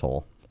a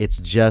rental.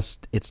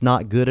 it's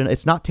not good.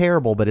 It's not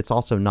terrible, but it's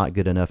also not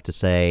good enough to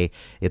say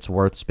it's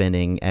worth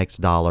spending X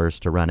dollars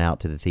to run out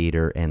to the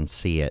theater and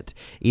see it,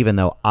 even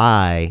though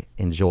I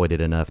enjoyed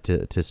it enough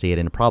to see it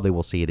and probably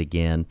will see it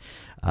again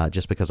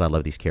just because I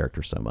love these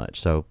characters so much.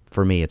 So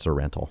for me, it's a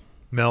rental.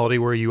 Melody,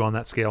 where are you on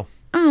that scale?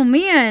 Oh,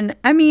 man.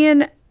 I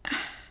mean,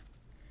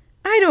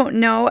 I don't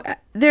know.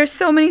 There's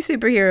so many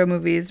superhero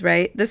movies,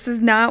 right? This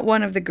is not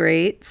one of the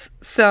greats.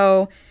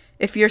 So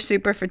if you're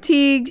super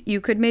fatigued,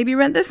 you could maybe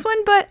rent this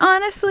one. But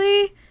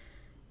honestly,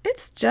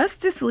 it's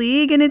Justice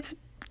League and it's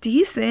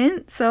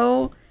decent.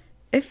 So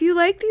if you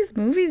like these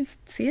movies,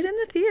 see it in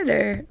the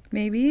theater,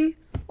 maybe,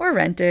 or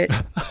rent it.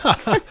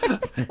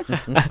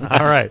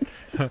 All right.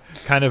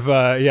 Kind of,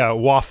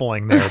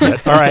 waffling there.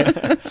 But, all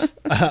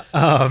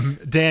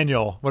right.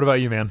 Daniel, what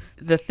about you, man?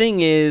 The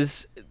thing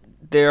is,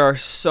 there are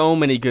so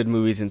many good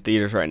movies in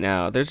theaters right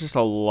now. There's just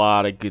a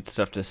lot of good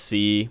stuff to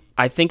see.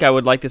 I think I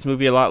would like this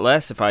movie a lot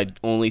less if I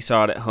only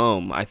saw it at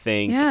home. I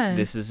think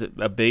this is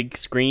a big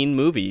screen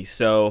movie.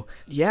 So,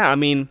 yeah, I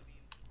mean,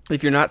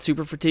 if you're not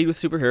super fatigued with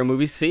superhero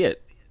movies, see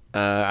it.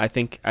 I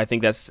think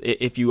that's,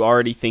 if you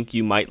already think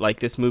you might like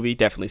this movie,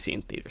 definitely see it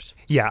in theaters.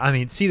 Yeah, I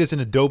mean, see this in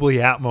a Dolby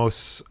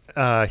Atmos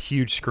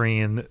huge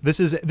screen. This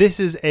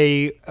is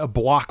a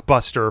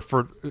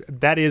blockbuster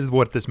that is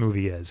what this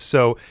movie is.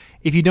 So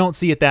if you don't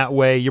see it that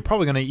way, you're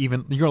probably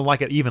gonna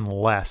like it even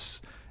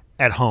less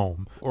at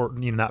home, or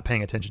not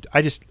paying attention.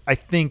 I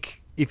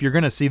think if you're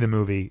gonna see the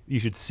movie, you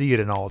should see it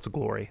in all its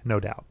glory, no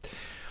doubt.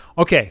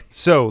 Okay,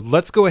 so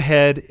let's go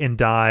ahead and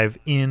dive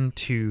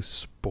into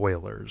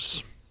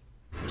spoilers.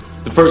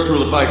 The first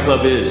rule of Fight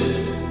Club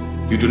is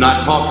you do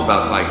not talk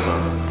about Fight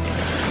Club.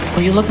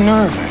 Well, you look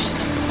nervous.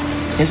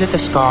 Is it the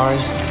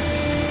scars?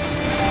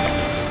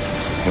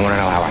 You want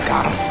to know how I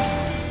got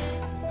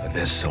them?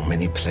 There's so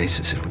many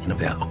places it would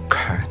never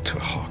occur to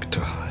Hawk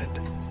to hide.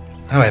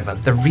 However,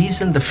 the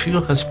reason the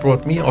Führers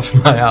brought me off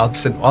my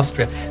Alps in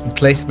Austria and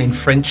placed me in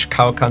French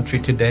cow country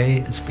today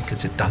is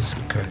because it does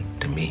occur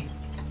to me.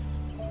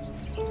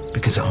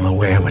 Because I'm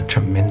aware what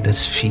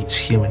tremendous feats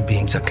human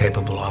beings are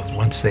capable of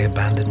once they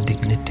abandon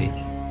dignity.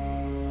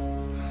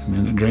 And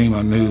in the dream,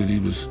 I knew that he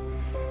was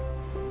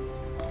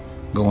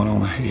going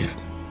on ahead.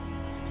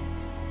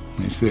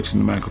 He's fixing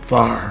to make a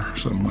fire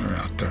somewhere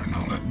out there in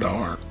all that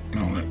dark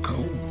and all that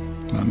cold.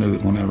 And I knew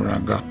that whenever I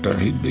got there,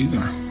 he'd be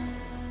there. And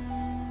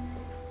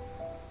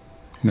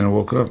then I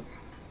woke up.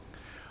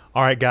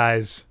 All right,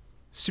 guys.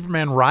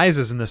 Superman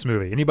rises in this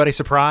movie. Anybody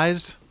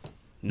surprised?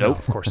 Nope. No,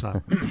 of course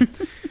not.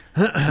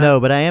 No,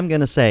 but I am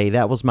going to say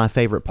that was my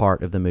favorite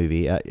part of the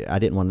movie. I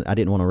didn't want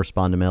to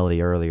respond to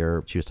Melody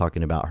earlier. She was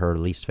talking about her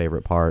least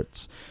favorite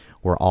parts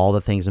were all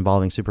the things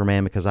involving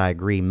Superman, because I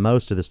agree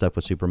most of the stuff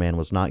with Superman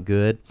was not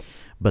good.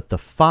 But the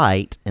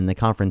fight and the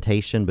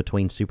confrontation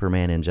between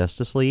Superman and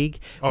Justice League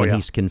when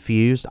he's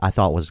confused, I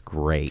thought was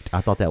great.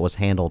 I thought that was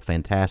handled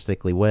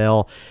fantastically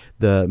well.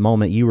 The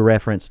moment you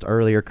referenced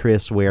earlier,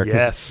 Chris, where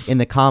 'cause in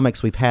the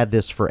comics we've had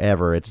this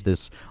forever. It's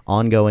this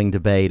ongoing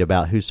debate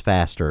about who's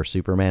faster,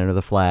 Superman or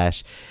the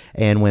Flash.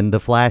 And when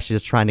the Flash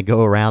is trying to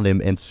go around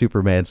him and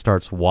Superman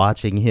starts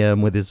watching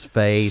him with his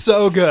face.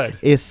 So good.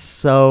 It's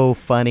so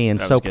funny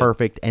and so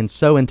perfect and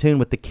so in tune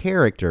with the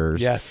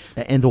characters. Yes.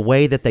 And the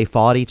way that they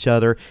fought each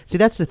other. See,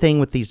 that's the thing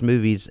with these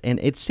movies, and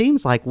it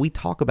seems like we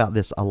talk about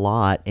this a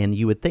lot, and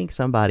you would think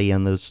somebody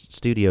in those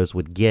studios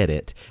would get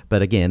it.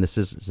 But again, this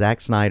is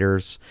Zack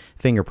Snyder's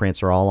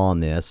fingerprints are all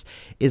on this,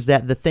 is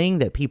that the thing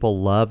that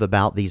people love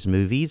about these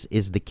movies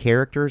is the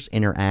characters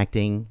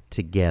interacting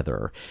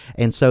together.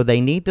 And so they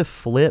need to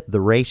flip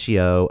the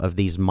ratio of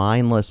these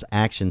mindless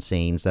action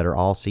scenes that are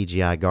all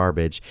CGI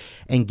garbage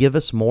and give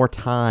us more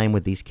time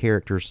with these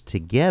characters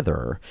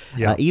together,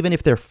 even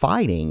if they're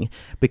fighting,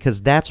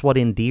 because that's what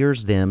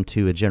endears them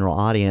to a general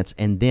audience.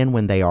 And then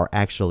when they are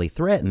actually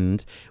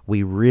threatened,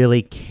 we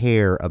really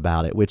care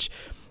about it, which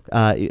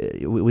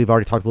we've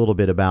already talked a little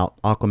bit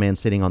about Aquaman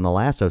sitting on the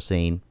lasso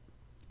scene.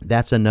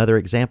 That's another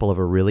example of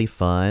a really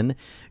fun,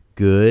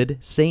 good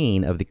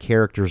scene of the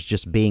characters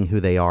just being who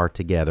they are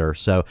together.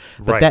 So,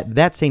 but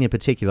that scene in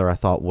particular I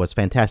thought was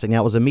fantastic.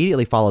 Now, it was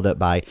immediately followed up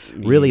by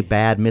really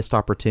bad missed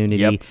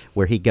opportunity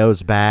where he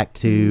goes back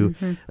to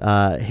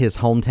his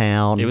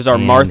hometown. It was our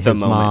Martha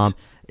moment. Mom.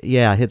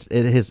 Yeah, his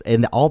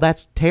and all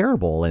that's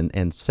terrible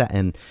and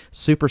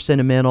super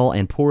sentimental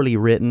and poorly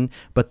written.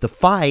 But the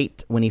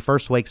fight when he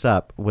first wakes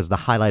up was the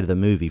highlight of the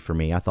movie for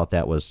me. I thought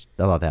that was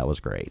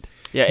great.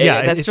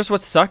 Yeah, that's just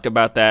what sucked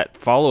about that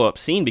follow-up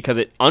scene, because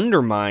it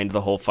undermined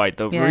the whole fight.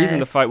 The reason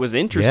the fight was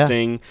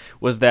interesting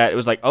was that it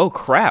was like, oh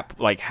crap,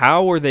 like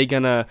how are they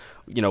gonna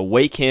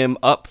wake him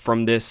up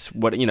from this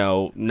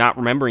not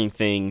remembering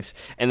things,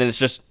 and then it's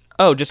just,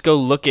 oh, just go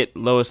look at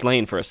Lois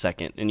Lane for a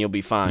second and you'll be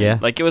fine. Yeah,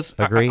 like it was.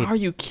 Are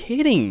you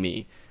kidding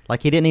me?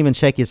 Like he didn't even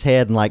shake his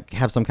head and like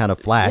have some kind of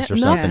flash or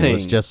something. Nothing. It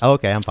was just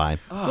okay, I'm fine.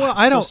 Oh, well,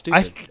 I don't.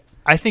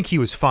 I think he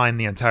was fine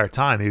the entire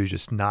time. He was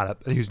just not.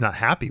 He was not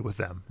happy with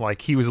them.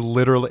 Like he was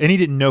literally, and he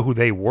didn't know who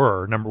they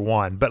were. Number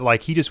one, but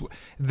like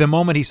the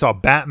moment he saw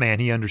Batman,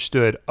 he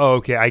understood. Oh,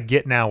 okay, I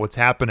get now what's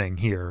happening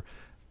here.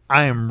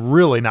 I am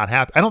really not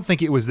happy. I don't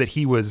think it was that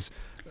he was.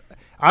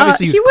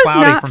 Obviously, he was cloudy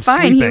not from fine.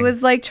 sleeping. He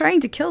was like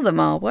trying to kill them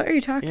all. What are you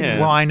talking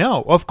about? Well, I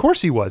know. Of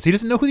course he was. He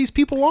doesn't know who these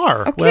people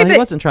are. Okay, Well, he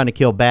wasn't trying to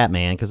kill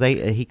Batman because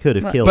he could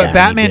have killed him. But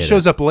Batman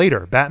shows up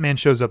later. Batman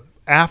shows up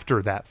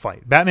after that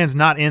fight. Batman's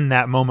not in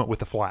that moment with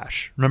the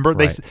Flash. Remember,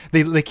 Right.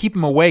 they keep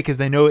him away because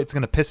they know it's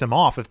going to piss him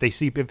off if they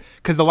see.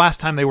 Because the last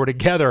time they were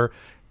together,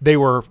 they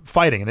were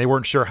fighting and they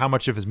weren't sure how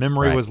much of his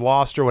memory was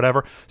lost or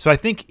whatever. So I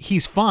think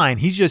he's fine.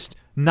 He's just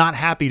not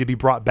happy to be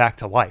brought back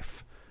to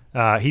life.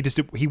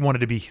 He wanted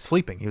to be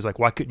sleeping. He was like,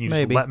 "Why couldn't you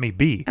just let me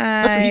be?"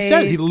 That's what he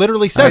said. He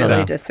literally says that.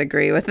 I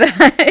disagree with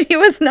that. He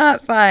was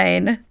not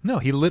fine. No,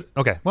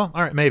 okay. Well,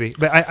 all right, maybe.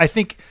 But I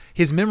think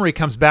his memory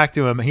comes back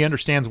to him. He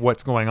understands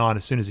what's going on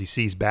as soon as he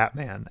sees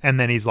Batman, and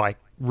then he's like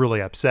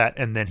really upset.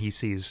 And then he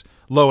sees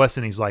Lois,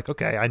 and he's like,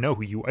 "Okay, I know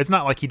who you." It's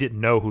not like he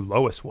didn't know who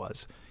Lois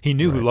was. He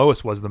knew who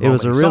Lois was the It moment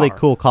was a he really saw her.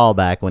 cool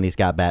callback when he's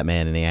got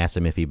Batman and he asks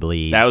him if he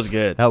bleeds. That was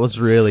good. That was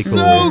really cool.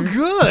 So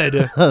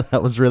good.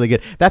 That was really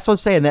good. That's what I'm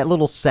saying. That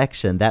little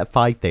section, that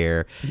fight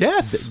there.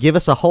 Yes. Give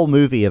us a whole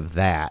movie of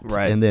that,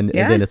 Right. and then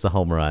it's a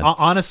home run.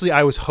 Honestly,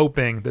 I was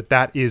hoping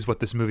that is what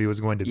this movie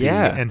was going to be,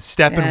 and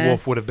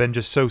Steppenwolf would have been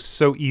just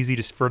so easy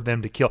for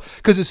them to kill.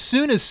 Because as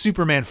soon as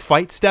Superman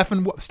fights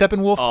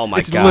Steppenwolf, Oh my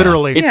it's God.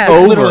 literally It's it's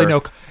over. literally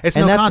no And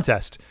that's-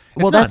 contest.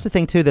 It's Well, none. that's the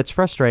thing too that's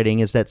frustrating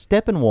is that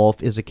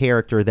Steppenwolf is a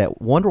character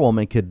that Wonder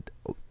Woman could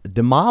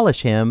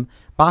demolish him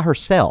by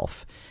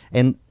herself,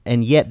 and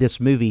yet this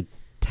movie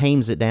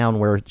tames it down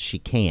where she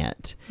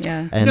can't.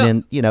 Yeah.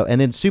 And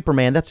then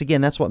Superman.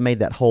 That's what made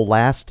that whole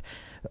last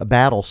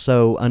battle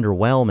so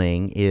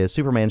underwhelming. Is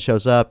Superman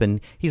shows up and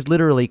he's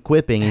literally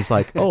quipping. He's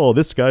like, "Oh,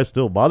 this guy's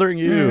still bothering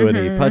you," and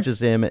he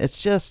punches him.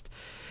 It's just.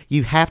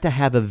 You have to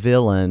have a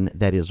villain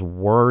that is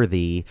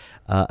worthy,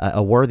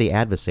 a worthy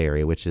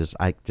adversary, which is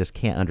I just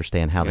can't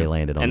understand how they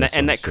landed on this. And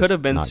one. that It's could just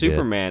have been not good.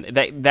 Superman.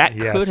 That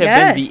Yes. could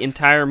have been the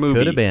entire movie.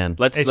 Could have been.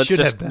 Let's It let's should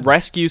just have been.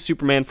 rescue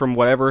Superman from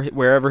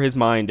wherever his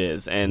mind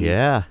is, and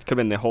Yeah. could have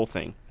been the whole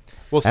thing.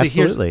 Well, see,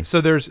 Absolutely.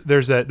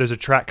 there's a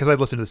track because I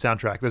listened to the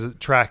soundtrack. There's a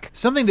track,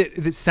 something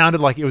that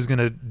sounded like it was going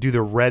to do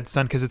the Red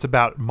Sun because it's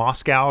about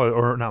Moscow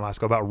or not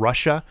Moscow, about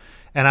Russia.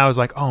 And I was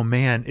like, oh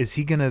man, is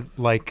he gonna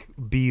like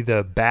be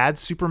the bad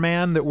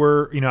Superman that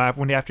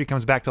after he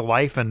comes back to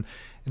life and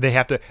they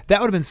have to? That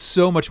would have been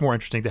so much more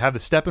interesting to have the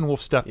Steppenwolf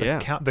stuff,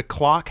 the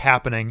clock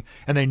happening,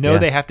 and they know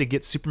they have to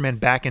get Superman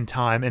back in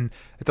time. And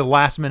at the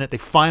last minute, they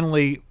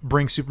finally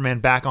bring Superman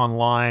back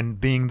online,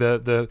 being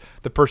the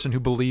person who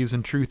believes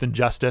in truth and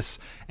justice,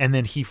 and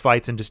then he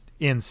fights and just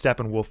ends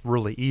Steppenwolf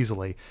really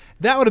easily.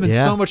 That would have been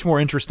so much more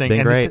interesting,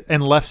 Been great.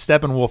 and left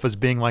Steppenwolf as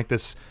being like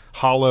this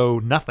hollow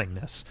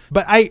nothingness.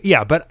 But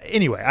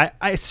anyway,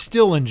 I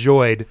still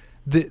enjoyed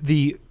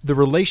the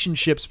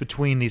relationships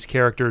between these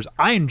characters.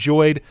 I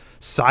enjoyed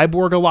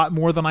Cyborg a lot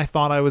more than I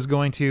thought I was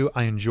going to.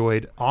 I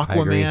enjoyed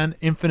Aquaman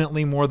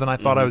infinitely more than I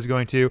thought I was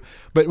going to.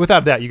 But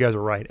without that, you guys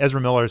are right.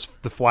 Ezra Miller's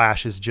The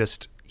Flash is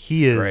just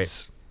he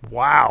is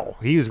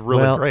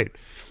really great.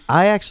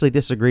 I actually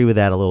disagree with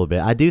that a little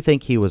bit. I do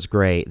think he was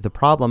great. The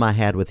problem I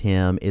had with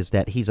him is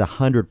that he's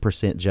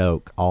 100%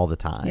 joke all the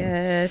time.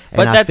 Yes. And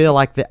But I feel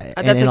like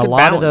and in a good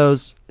lot of balance.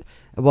 those.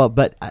 Well,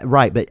 but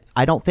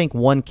I don't think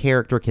one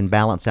character can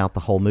balance out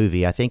the whole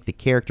movie. I think the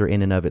character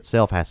in and of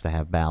itself has to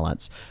have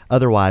balance.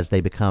 Otherwise, they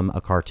become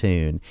a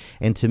cartoon.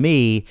 And to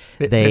me,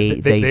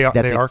 they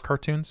are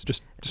cartoons.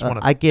 Just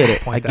want to I get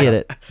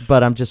it.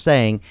 But I'm just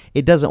saying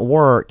it doesn't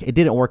work. It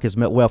didn't work as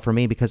well for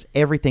me because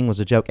everything was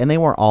a joke, and they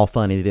weren't all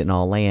funny. They didn't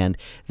all land.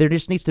 There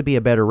just needs to be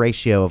a better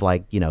ratio of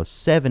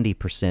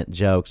 70%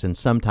 jokes, and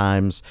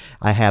sometimes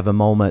I have a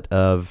moment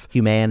of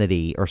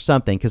humanity or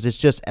something because it's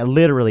just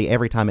literally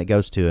every time it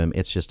goes to him,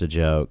 it's just a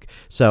joke.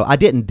 So I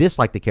didn't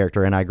dislike the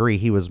character, and I agree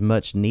he was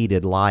much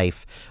needed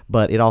life,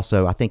 but it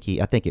also I think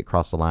it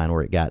crossed the line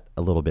where it got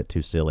a little bit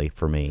too silly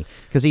for me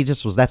because he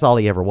just was. That's all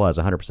he ever was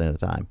 100% of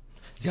the time.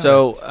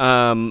 So,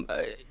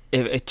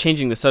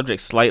 changing the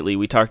subject slightly,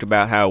 we talked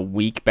about how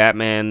weak I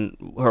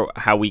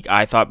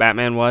thought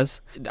Batman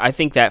was. I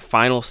think that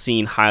final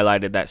scene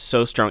highlighted that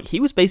so strong. He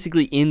was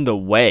basically in the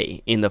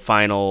way in the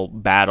final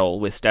battle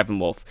with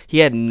Steppenwolf. He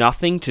had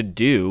nothing to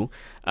do.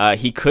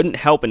 He couldn't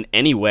help in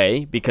any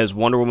way because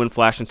Wonder Woman,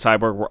 Flash, and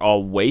Cyborg were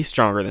all way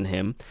stronger than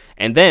him.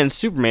 And then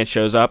Superman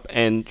shows up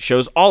and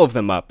shows all of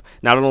them up.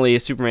 Not only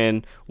is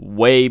Superman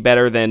way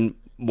better than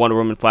Wonder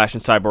Woman, Flash,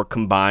 and Cyborg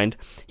combined,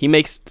 he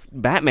makes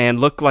Batman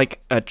look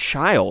like a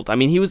child. I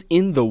mean, he was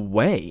in the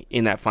way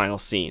in that final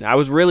scene. I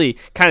was really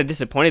kind of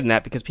disappointed in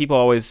that because people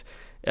always,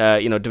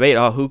 debate,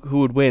 who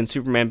would win,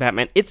 Superman,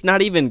 Batman. It's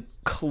not even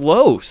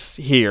close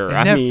here.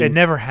 It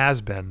never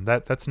has been.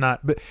 That's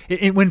not. But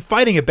when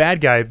fighting a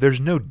bad guy, there's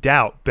no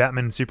doubt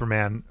Batman and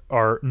Superman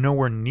are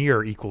nowhere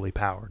near equally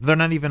powered. They're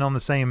not even on the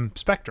same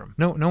spectrum.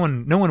 No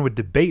one would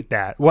debate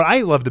that. What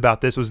I loved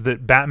about this was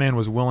that Batman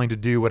was willing to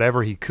do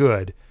whatever he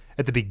could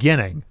at the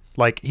beginning.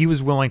 Like he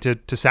was willing to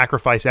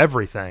sacrifice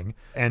everything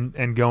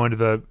and go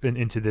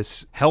into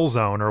this hell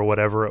zone or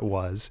whatever it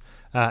was,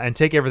 and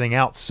take everything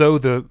out so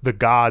the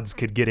gods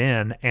could get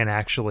in and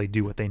actually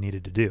do what they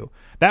needed to do.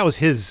 That was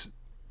his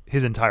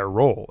his entire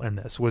role in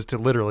this was to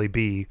literally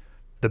be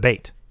the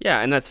bait. Yeah,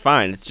 and that's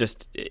fine. It's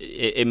just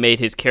it made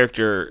his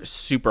character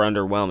super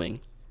underwhelming.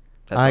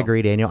 I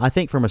agree, Daniel. I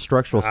think from a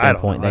structural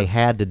standpoint, they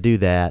had to do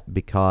that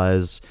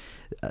because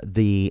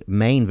the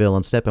main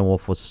villain,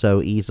 Steppenwolf, was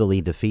so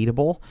easily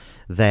defeatable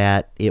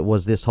that it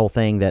was this whole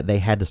thing that they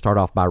had to start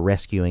off by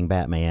rescuing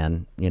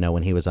Batman,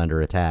 when he was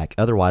under attack.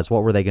 Otherwise,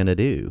 what were they going to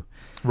do?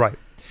 Right.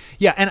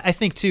 Yeah, and I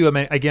think, too, I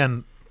mean,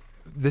 again,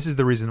 this is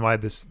the reason why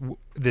this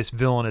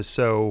villain is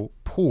so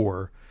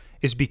poor,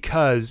 is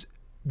because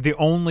the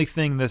only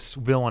thing this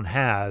villain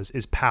has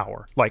is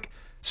power, like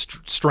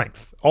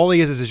strength. All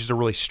he is just a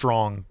really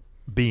strong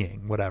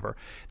being, whatever.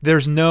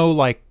 There's no,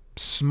 like,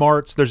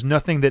 smarts. There's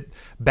nothing that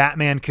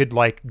Batman could,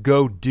 like,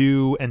 go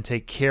do and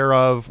take care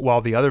of while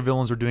the other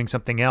villains were doing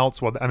something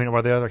else, while the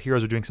other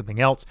heroes are doing something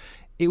else.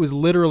 It was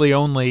literally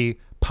only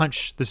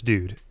punch this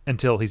dude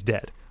until he's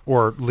dead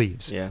or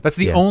leaves. Yeah. That's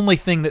the only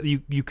thing that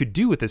you could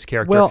do with this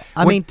character. Well,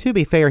 I mean, to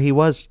be fair,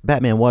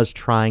 Batman was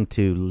trying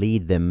to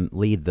lead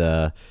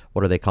the,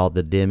 what are they called,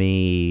 the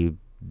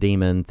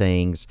demon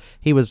things.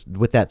 He was,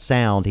 with that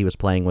sound he was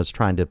playing, was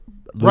trying to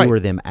lure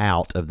them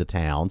out of the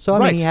town. So I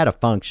mean, he had a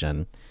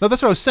function. No,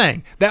 that's what I was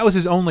saying. That was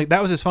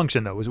his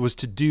function, though, was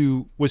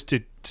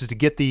to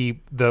get the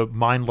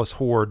mindless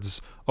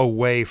hordes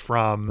away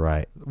from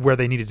where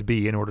they needed to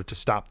be in order to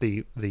stop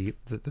the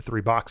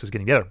three boxes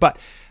getting together. But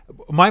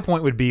my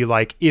point would be,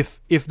 like, if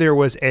there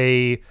was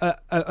a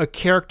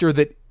character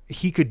that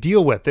he could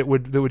deal with that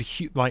would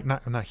like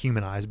not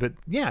humanize, but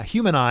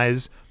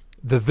humanize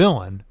the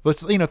villain.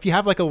 Let's, if you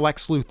have like a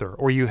Lex Luthor,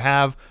 or you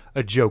have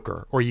a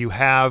Joker, or you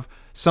have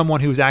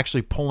someone who's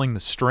actually pulling the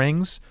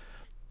strings,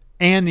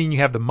 and then you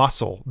have the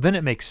muscle, then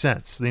it makes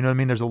sense. You know what I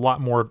mean? There's a lot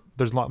more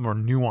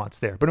nuance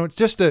there. But it's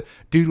just a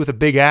dude with a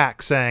big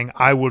axe saying,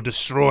 "I will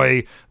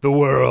destroy the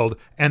world,"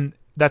 and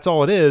that's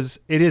all it is.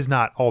 It is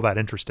not all that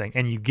interesting,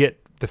 and you get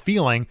the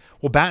feeling,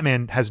 well,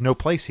 Batman has no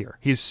place here.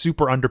 He's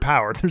super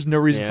underpowered. There's no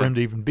reason for him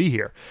to even be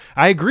here.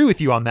 I agree with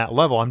you on that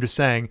level. I'm just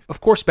saying, of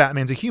course,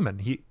 Batman's a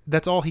human.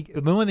 The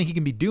only thing he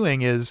can be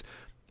doing is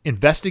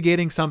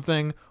investigating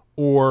something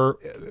or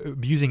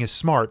using his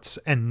smarts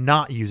and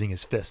not using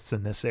his fists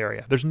in this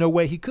area. There's no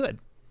way he could.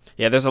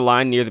 Yeah, there's a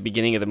line near the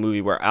beginning of the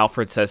movie where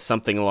Alfred says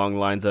something along the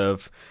lines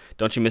of,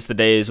 "Don't you miss the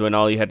days when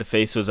all you had to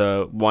face was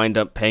a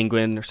wind-up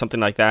penguin," or something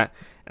like that.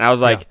 And I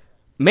was like,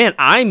 man,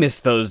 I miss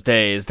those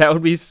days. That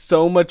would be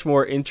so much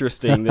more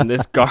interesting than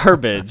this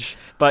garbage.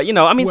 But,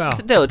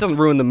 still, it doesn't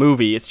ruin the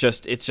movie. It's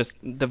just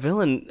the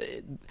villain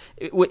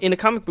in a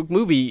comic book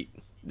movie.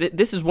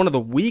 This is one of the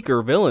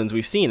weaker villains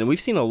we've seen, and we've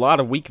seen a lot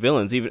of weak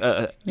villains,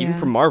 even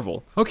from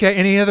Marvel. Okay,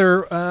 any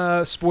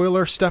other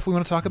spoiler stuff we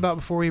want to talk about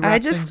before we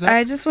wrap things up?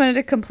 I just wanted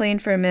to complain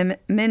for a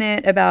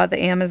minute about the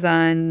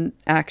Amazon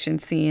action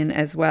scene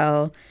as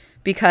well,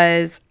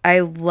 because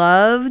I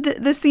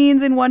loved the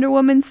scenes in Wonder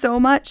Woman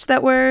so much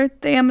that were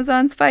the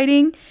Amazons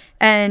fighting.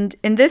 And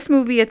in this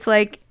movie, it's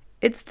like,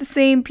 it's the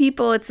same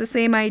people. It's the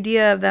same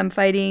idea of them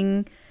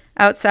fighting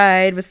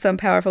outside with some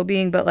powerful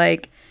being. But,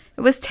 like,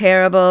 it was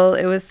terrible.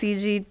 It was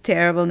CG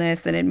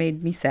terribleness, and it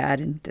made me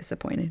sad and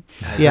disappointed.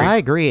 I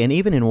agree. And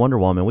even in Wonder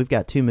Woman, we've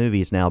got 2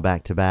 movies now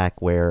back to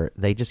back where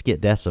they just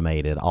get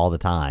decimated all the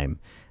time.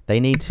 They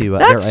need to.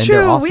 That's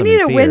true. Awesome, we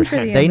need a win for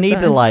the Amazons.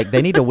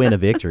 They need to win a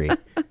victory.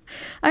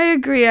 I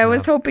agree. I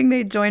was hoping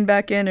they'd join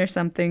back in or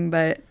something,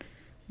 but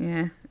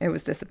yeah, it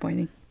was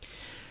disappointing.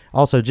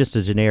 Also, just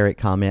a generic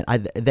comment,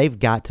 they've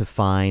got to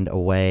find a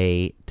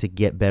way to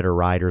get better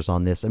writers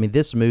on this. I mean,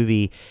 this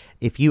movie,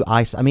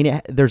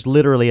 there's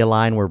literally a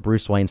line where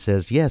Bruce Wayne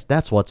says, "Yes,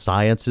 that's what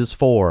science is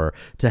for,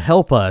 to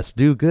help us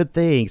do good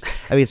things."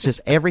 I mean, it's just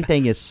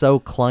everything is so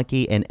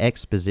clunky and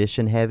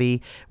exposition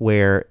heavy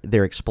where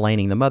they're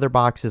explaining the mother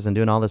boxes and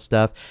doing all this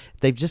stuff.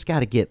 They've just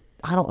got to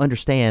I don't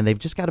understand. They've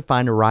just got to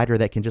find a writer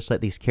that can just let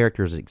these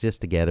characters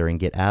exist together and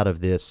get out of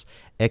this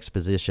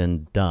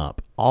exposition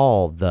dump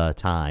all the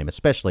time,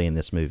 especially in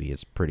this movie.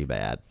 It's pretty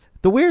bad.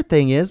 The weird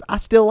thing is, I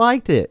still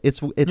liked it. It's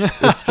strange.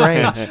 It's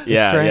strange.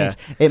 Yeah.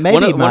 It may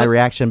be my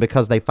reaction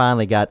because they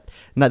finally they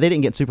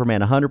didn't get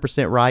Superman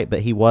 100% right, but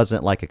he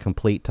wasn't like a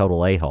complete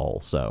total a-hole.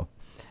 So.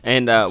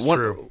 And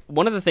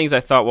one of the things I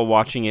thought while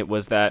watching it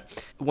was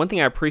that one thing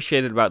I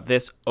appreciated about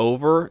this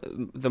over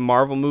the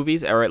Marvel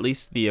movies, or at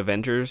least the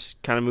Avengers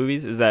kind of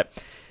movies, is that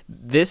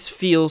this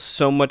feels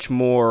so much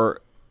more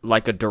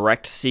like a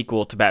direct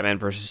sequel to Batman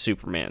versus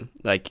Superman.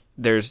 Like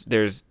there's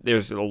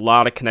a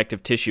lot of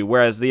connective tissue,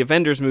 whereas the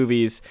Avengers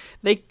movies,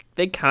 they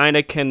kind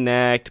of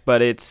connect,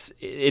 but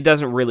it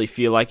doesn't really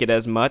feel like it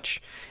as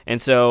much. And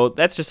so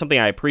that's just something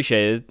I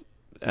appreciated.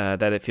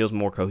 That it feels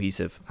more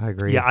cohesive. I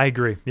agree. Yeah, I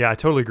agree. Yeah, I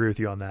totally agree with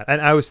you on that. And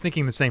I was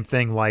thinking the same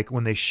thing, like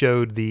when they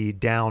showed the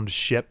downed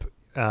ship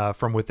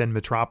from within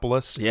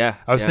Metropolis. Yeah.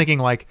 I was thinking,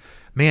 like,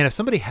 man, if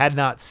somebody had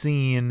not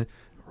seen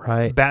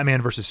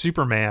Batman versus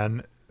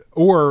Superman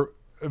or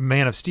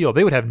Man of Steel,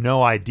 they would have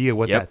no idea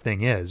what that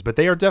thing is. But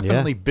they are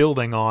definitely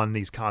building on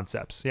these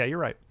concepts. Yeah, you're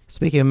right.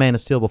 Speaking of Man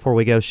of Steel, before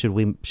we go, should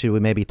we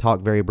maybe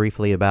talk very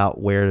briefly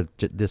about where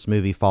this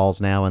movie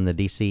falls now in the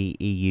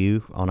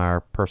DCEU on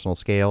our personal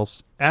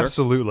scales?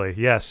 Absolutely,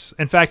 yes.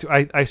 In fact,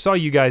 I saw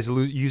you guys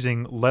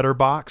using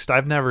Letterboxd.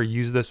 I've never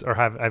used this, or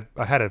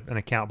I had an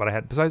account,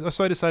 but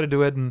so I decided to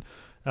go ahead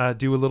and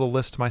do a little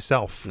list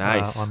myself on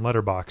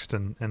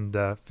Letterboxd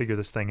and figure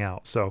this thing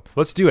out. So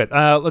let's do it.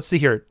 Let's see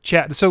here,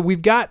 chat. So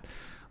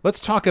let's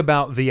talk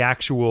about the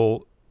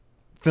actual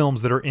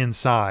films that are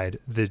inside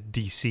the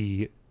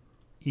DC.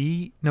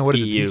 What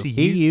is EU. it? DCU?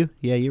 EU.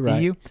 Yeah, you're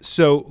right. EU.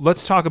 So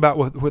let's talk about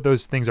what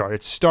those things are.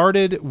 It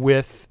started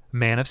with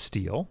Man of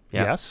Steel.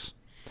 Yep. Yes.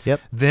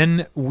 Yep.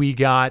 Then we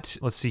got,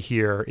 let's see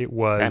here, it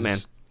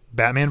was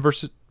Batman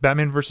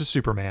versus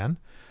Superman.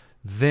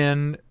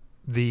 Then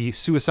the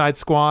Suicide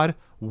Squad,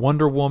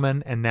 Wonder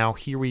Woman, and now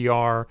here we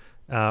are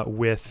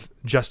with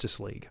Justice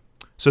League.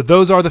 So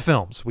those are the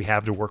films we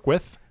have to work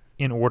with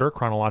in order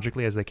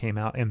chronologically as they came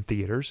out in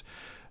theaters.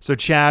 So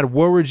Chad,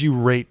 where would you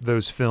rate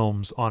those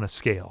films on a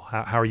scale?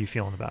 How are you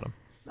feeling about them?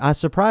 I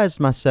surprised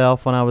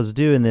myself when I was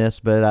doing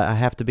this, but I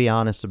have to be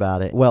honest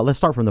about it. Well, let's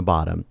start from the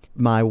bottom.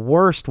 My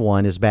worst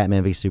one is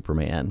Batman v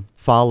Superman,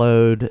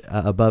 followed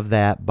above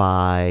that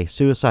by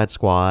Suicide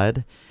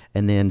Squad,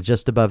 and then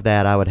just above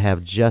that I would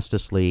have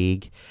Justice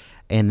League.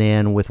 And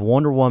then with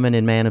Wonder Woman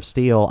and Man of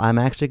Steel, I'm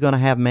actually going to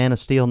have Man of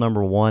Steel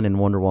number 1 and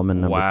Wonder Woman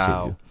number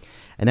 2.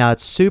 And now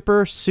it's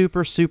super,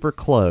 super, super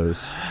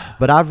close,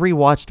 but I've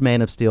rewatched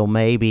Man of Steel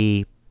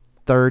maybe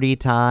 30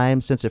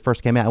 times since it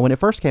first came out. And when it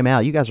first came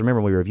out, you guys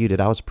remember when we reviewed it,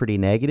 I was pretty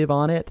negative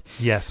on it.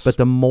 Yes. But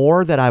the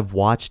more that I've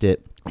watched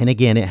it, and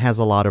again, it has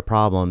a lot of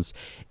problems,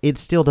 it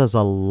still does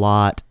a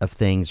lot of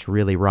things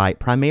really right.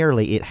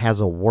 Primarily, it has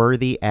a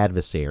worthy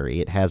adversary.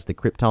 It has the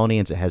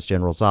Kryptonians. It has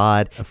General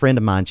Zod. A friend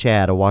of mine,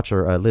 Chad, a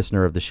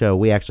listener of the show,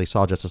 we actually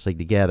saw Justice League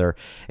together,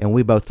 and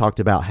we both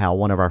talked about how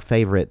one of our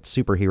favorite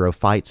superhero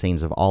fight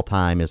scenes of all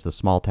time is the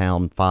small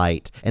town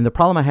fight. And the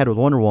problem I had with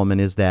Wonder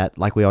Woman is that,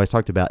 like we always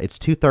talked about, it's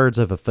 2/3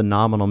 of a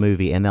phenomenal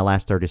movie, and that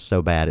last third is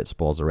so bad it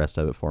spoils the rest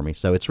of it for me.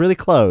 So it's really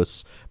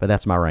close, but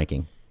that's my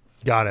ranking.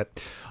 Got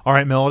it. All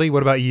right, Melody,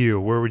 what about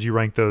you? Where would you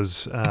rank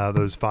those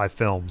 5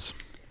 films?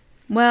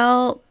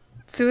 Well,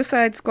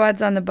 Suicide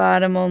Squad's on the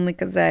bottom only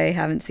because I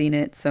haven't seen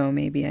it, so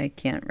maybe I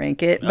can't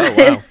rank it.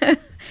 Oh, wow.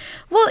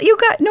 Well,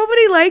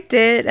 nobody liked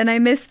it, and I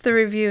missed the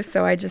review,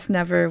 so I just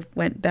never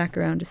went back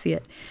around to see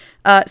it.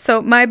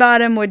 So my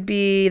bottom would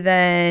be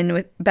then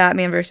with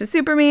Batman versus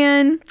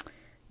Superman,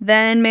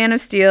 then Man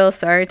of Steel,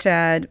 sorry,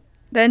 Chad,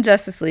 then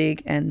Justice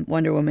League, and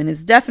Wonder Woman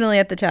is definitely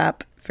at the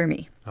top for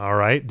me. All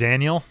right,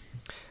 Daniel?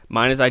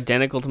 Mine is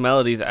identical to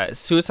Melody's.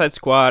 Suicide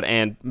Squad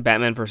and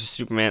Batman vs.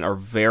 Superman are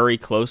very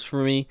close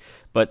for me,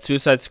 but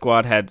Suicide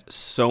Squad had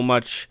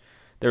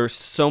there was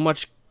so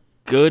much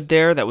good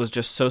there that was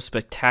just so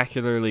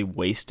spectacularly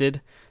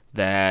wasted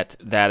that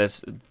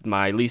is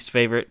my least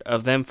favorite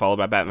of them, followed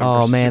by Batman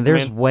vs. Superman. Oh, man,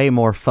 there's way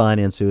more fun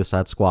in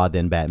Suicide Squad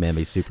than Batman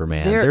v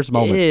Superman. There's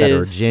moments that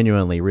are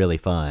genuinely really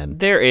fun.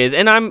 There is,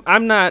 and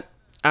I'm not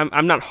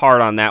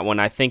hard on that one.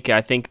 I think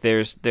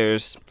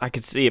there's I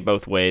could see it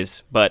both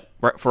ways, but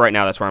for right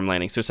now, that's where I'm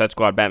landing. Suicide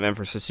Squad, Batman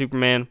vs.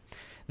 Superman,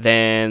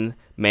 then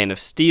Man of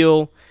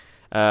Steel,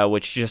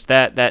 which just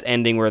that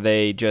ending where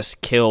they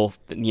just kill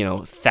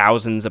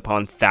thousands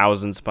upon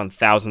thousands upon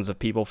thousands of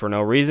people for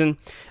no reason.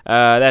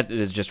 That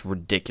is just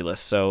ridiculous.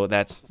 So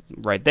that's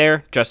right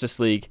there. Justice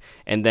League,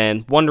 and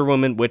then Wonder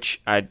Woman,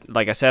 which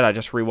like I said, I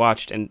just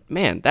rewatched, and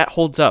man, that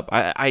holds up.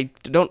 I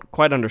don't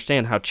quite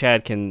understand how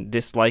Chad can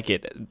dislike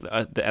it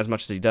as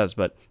much as he does,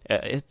 but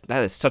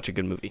that is such a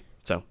good movie.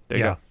 So there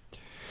you go.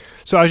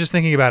 So I was just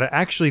thinking about it.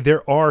 Actually,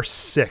 there are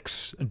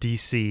 6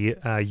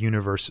 DC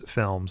Universe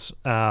films.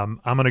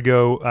 I'm going to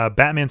go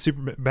Batman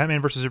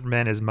vs.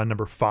 Superman is my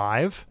number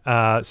 5.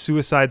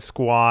 Suicide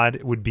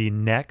Squad would be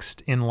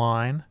next in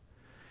line.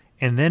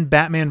 And then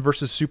Batman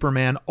vs.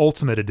 Superman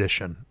Ultimate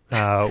Edition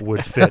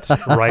would fit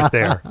right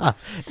there.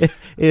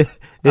 It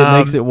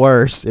makes it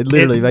worse. It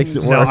literally makes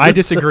it worse. No, I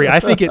disagree. I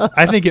think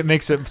it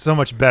makes it so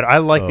much better. I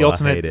like the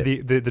Ultimate,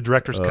 the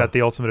director's cut,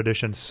 the Ultimate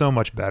Edition, so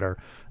much better.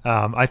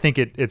 I think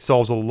it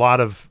solves a lot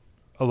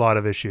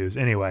of issues.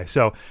 Anyway,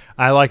 so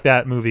I like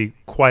that movie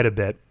quite a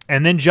bit.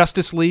 And then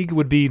Justice League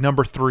would be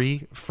number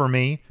 3 for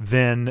me.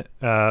 Then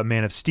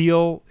Man of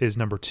Steel is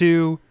number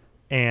 2.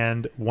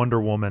 And Wonder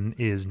Woman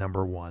is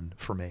number 1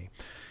 for me.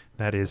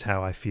 That is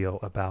how I feel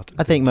about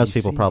I think most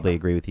people probably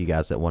agree with you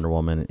guys that Wonder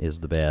Woman is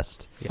the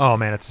best. Oh,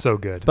 man, it's so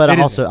good. But I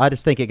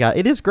just think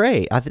it is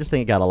great. I just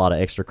think it got a lot of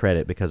extra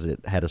credit because it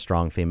had a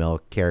strong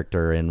female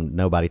character and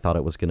nobody thought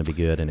it was going to be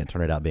good, and it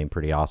turned out being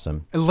pretty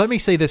awesome. Let me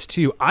say this,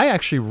 too. I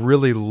actually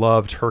really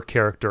loved her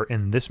character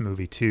in this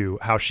movie, too.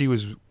 How she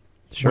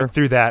went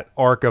through that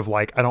arc of,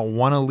 like, I don't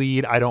want to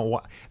lead.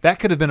 That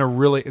could have been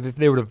if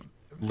they would have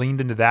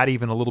leaned into that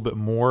even a little bit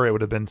more, it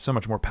would have been so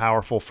much more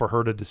powerful for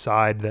her to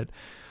decide that,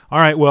 all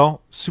right,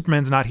 well,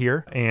 Superman's not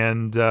here,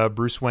 and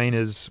Bruce Wayne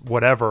is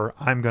whatever.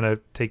 I'm gonna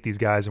take these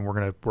guys, and we're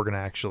gonna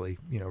actually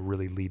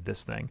really lead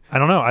this thing. I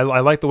don't know. I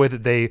like the way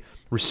that they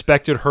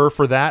respected her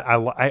for that.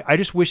 I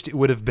just wished it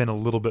would have been a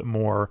little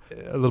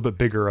bit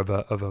bigger of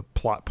a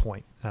plot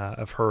point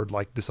of her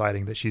like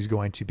deciding that she's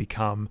going to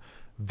become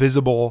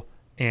visible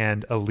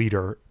and a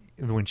leader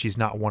when she's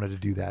not wanted to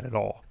do that at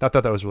all. I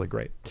thought that was really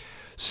great.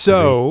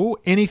 So,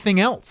 anything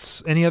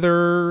else? Any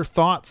other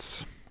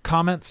thoughts,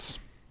 comments?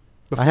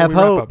 I have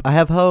hope. I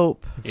have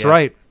hope. That's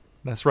right.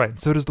 That's right. And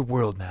so does the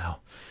world now.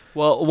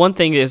 Well, one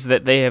thing is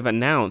that they have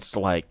announced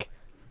like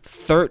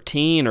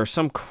 13 or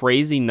some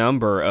crazy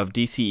number of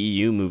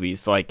DCEU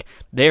movies. Like,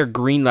 they're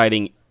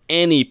greenlighting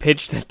any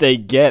pitch that they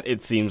get,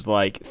 it seems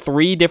like.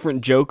 3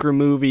 different Joker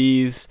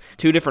movies,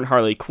 2 different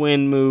Harley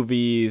Quinn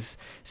movies,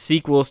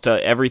 sequels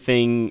to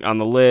everything on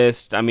the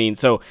list. I mean,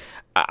 so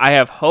I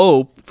have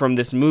hope from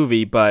this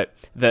movie, but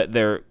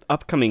their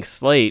upcoming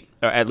slate,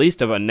 or at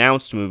least of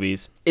announced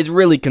movies, is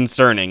really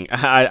concerning.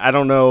 I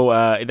don't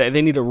know.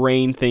 They need to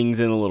rein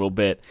things in a little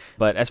bit.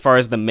 But as far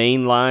as the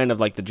main line of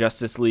like the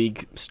Justice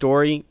League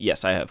story,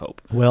 yes, I have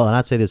hope. Well, and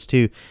I'd say this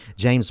too.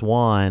 James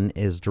Wan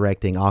is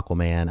directing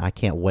Aquaman. I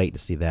can't wait to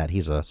see that.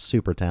 He's a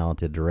super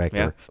talented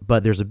director. Yeah.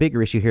 But there's a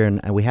bigger issue here,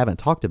 and we haven't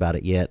talked about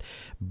it yet.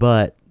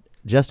 But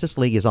Justice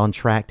League is on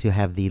track to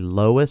have the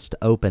lowest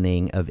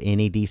opening of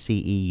any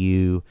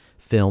DCEU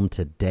film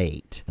to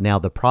date. Now,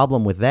 the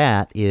problem with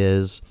that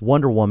is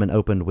Wonder Woman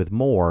opened with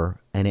more,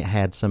 and it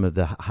had some of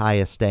the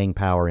highest staying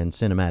power in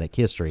cinematic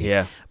history.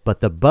 Yeah. But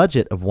the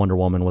budget of Wonder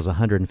Woman was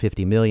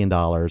 $150 million,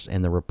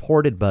 and the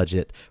reported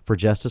budget for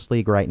Justice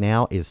League right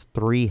now is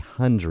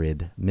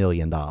 $300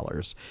 million.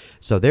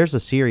 So there's a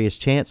serious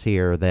chance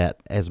here that,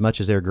 as much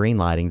as they're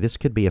greenlighting, this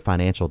could be a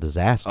financial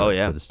disaster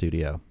for the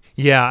studio.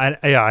 Yeah,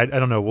 I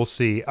don't know. We'll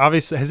see.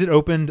 Obviously, has it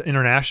opened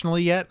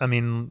internationally yet? I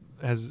mean,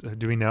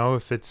 do we know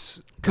if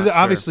it's... Because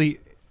obviously,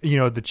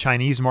 the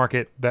Chinese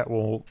market, that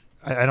will...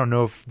 I don't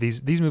know if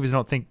these movies I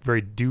don't think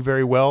do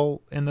very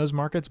well in those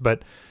markets,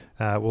 but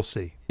we'll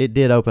see. It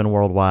did open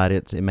worldwide.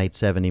 It made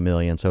 $70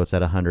 million, so it's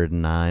at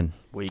 109.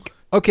 Week.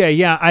 Okay,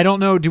 yeah, I don't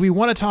know. Do we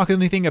want to talk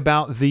anything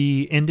about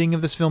the ending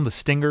of this film, the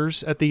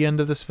stingers at the end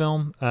of this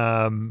film,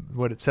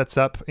 what it sets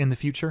up in the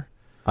future?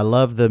 I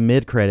love the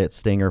mid-credit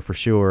stinger for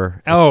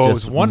sure. It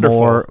was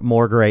wonderful.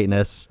 More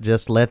greatness.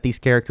 Just let these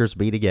characters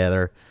be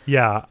together.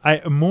 Yeah,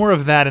 more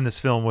of that in this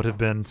film would have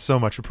been so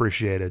much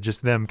appreciated.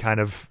 Just them kind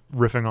of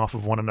riffing off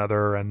of one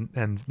another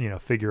and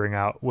figuring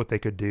out what they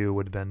could do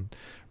would have been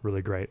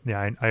really great.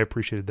 Yeah, I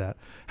appreciated that.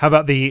 How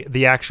about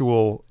the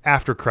actual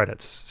after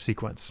credits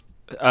sequence?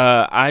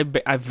 I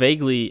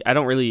vaguely, I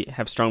don't really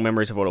have strong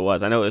memories of what it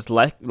was. I know it was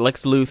Lex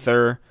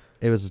Luthor.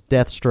 It was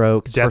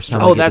Deathstroke.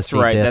 That's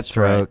right. That's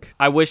right.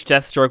 I wish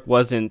Deathstroke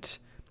wasn't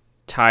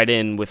tied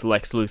in with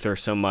Lex Luthor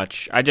so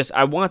much.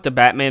 I want the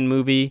Batman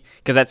movie,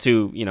 because that's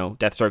who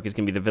Deathstroke is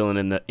going to be the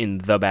villain in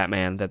the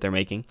Batman that they're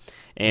making,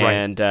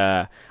 and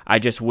I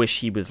just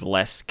wish he was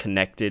less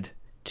connected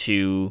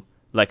to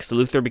Lex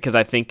Luthor, because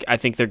I think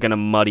they're going to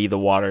muddy the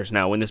waters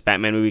now. When this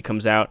Batman movie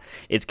comes out,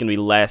 it's going to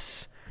be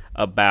less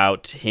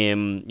about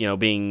him,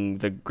 being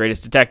the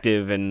greatest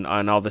detective and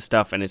all this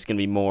stuff, and it's going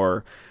to be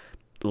more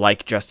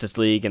like Justice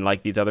League and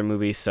like these other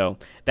movies, so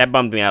that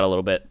bummed me out a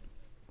little bit.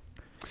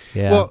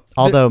 Yeah, well,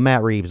 although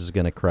Matt Reeves is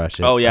going to crush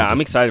it. Oh yeah, I'm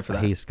excited for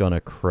that. He's going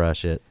to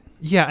crush it.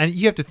 Yeah, and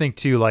you have to think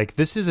too, like,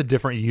 this is a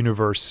different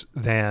universe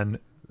than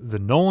the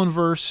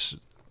Nolanverse,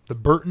 the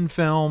Burton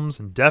films,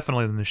 and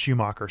definitely than the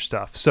Schumacher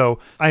stuff. So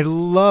I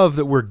love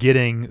that we're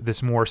getting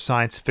this more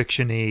science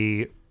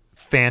fiction-y,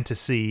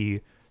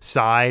 fantasy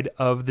side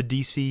of the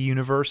DC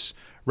universe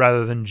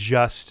rather than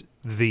just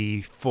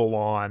the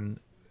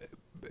full-on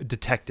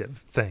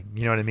detective thing.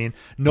 You know what I mean?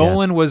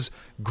 Nolan was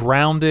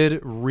grounded,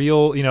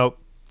 real,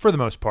 for the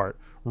most part,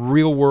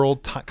 real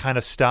world kind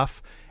of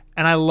stuff.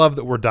 And I love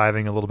that we're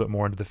diving a little bit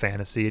more into the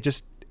fantasy. It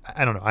just,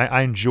 I don't know.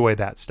 I enjoy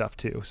that stuff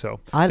too. So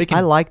I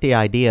like the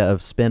idea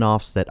of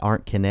spin-offs that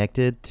aren't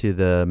connected to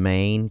the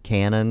main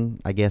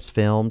canon, I guess,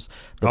 films.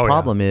 The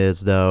problem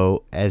is,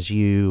 though, as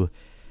you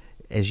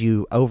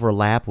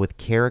overlap with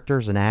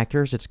characters and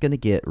actors, it's going to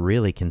get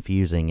really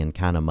confusing and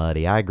kind of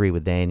muddy. I agree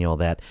with Daniel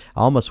that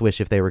I almost wish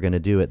if they were going to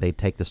do it, they'd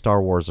take the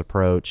Star Wars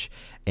approach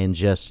and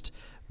just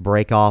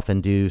break off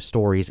and do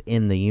stories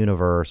in the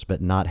universe,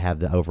 but not have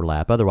the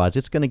overlap. Otherwise,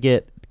 could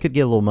get a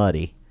little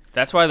muddy.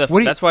 That's why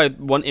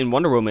in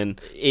Wonder Woman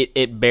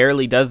it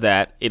barely does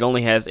that. It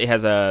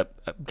has a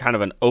kind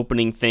of an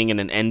opening thing and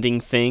an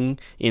ending thing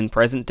in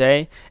present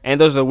day,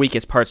 and those are the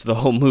weakest parts of the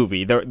whole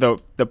movie.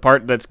 The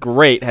part that's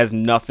great has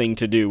nothing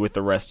to do with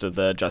the rest of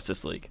the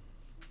Justice League.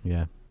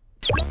 Yeah.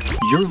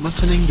 You're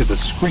listening to the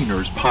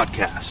Screeners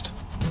Podcast.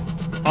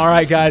 All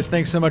right, guys,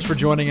 thanks so much for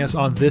joining us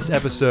on this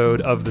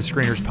episode of the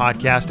Screeners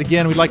Podcast.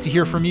 Again, we'd like to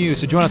hear from you,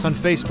 so join us on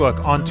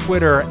Facebook, on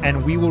Twitter,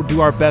 and we will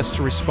do our best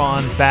to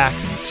respond back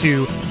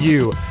to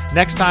you.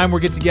 Next time we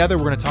get together,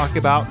 we're going to talk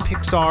about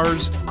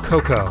Pixar's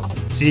Coco.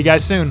 See you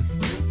guys soon.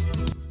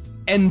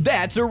 And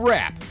that's a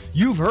wrap.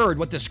 You've heard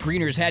what the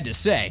Screeners had to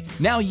say.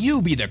 Now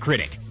you be the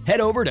critic. Head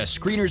over to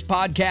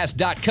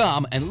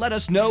screenerspodcast.com and let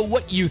us know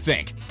what you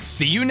think.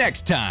 See you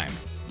next time.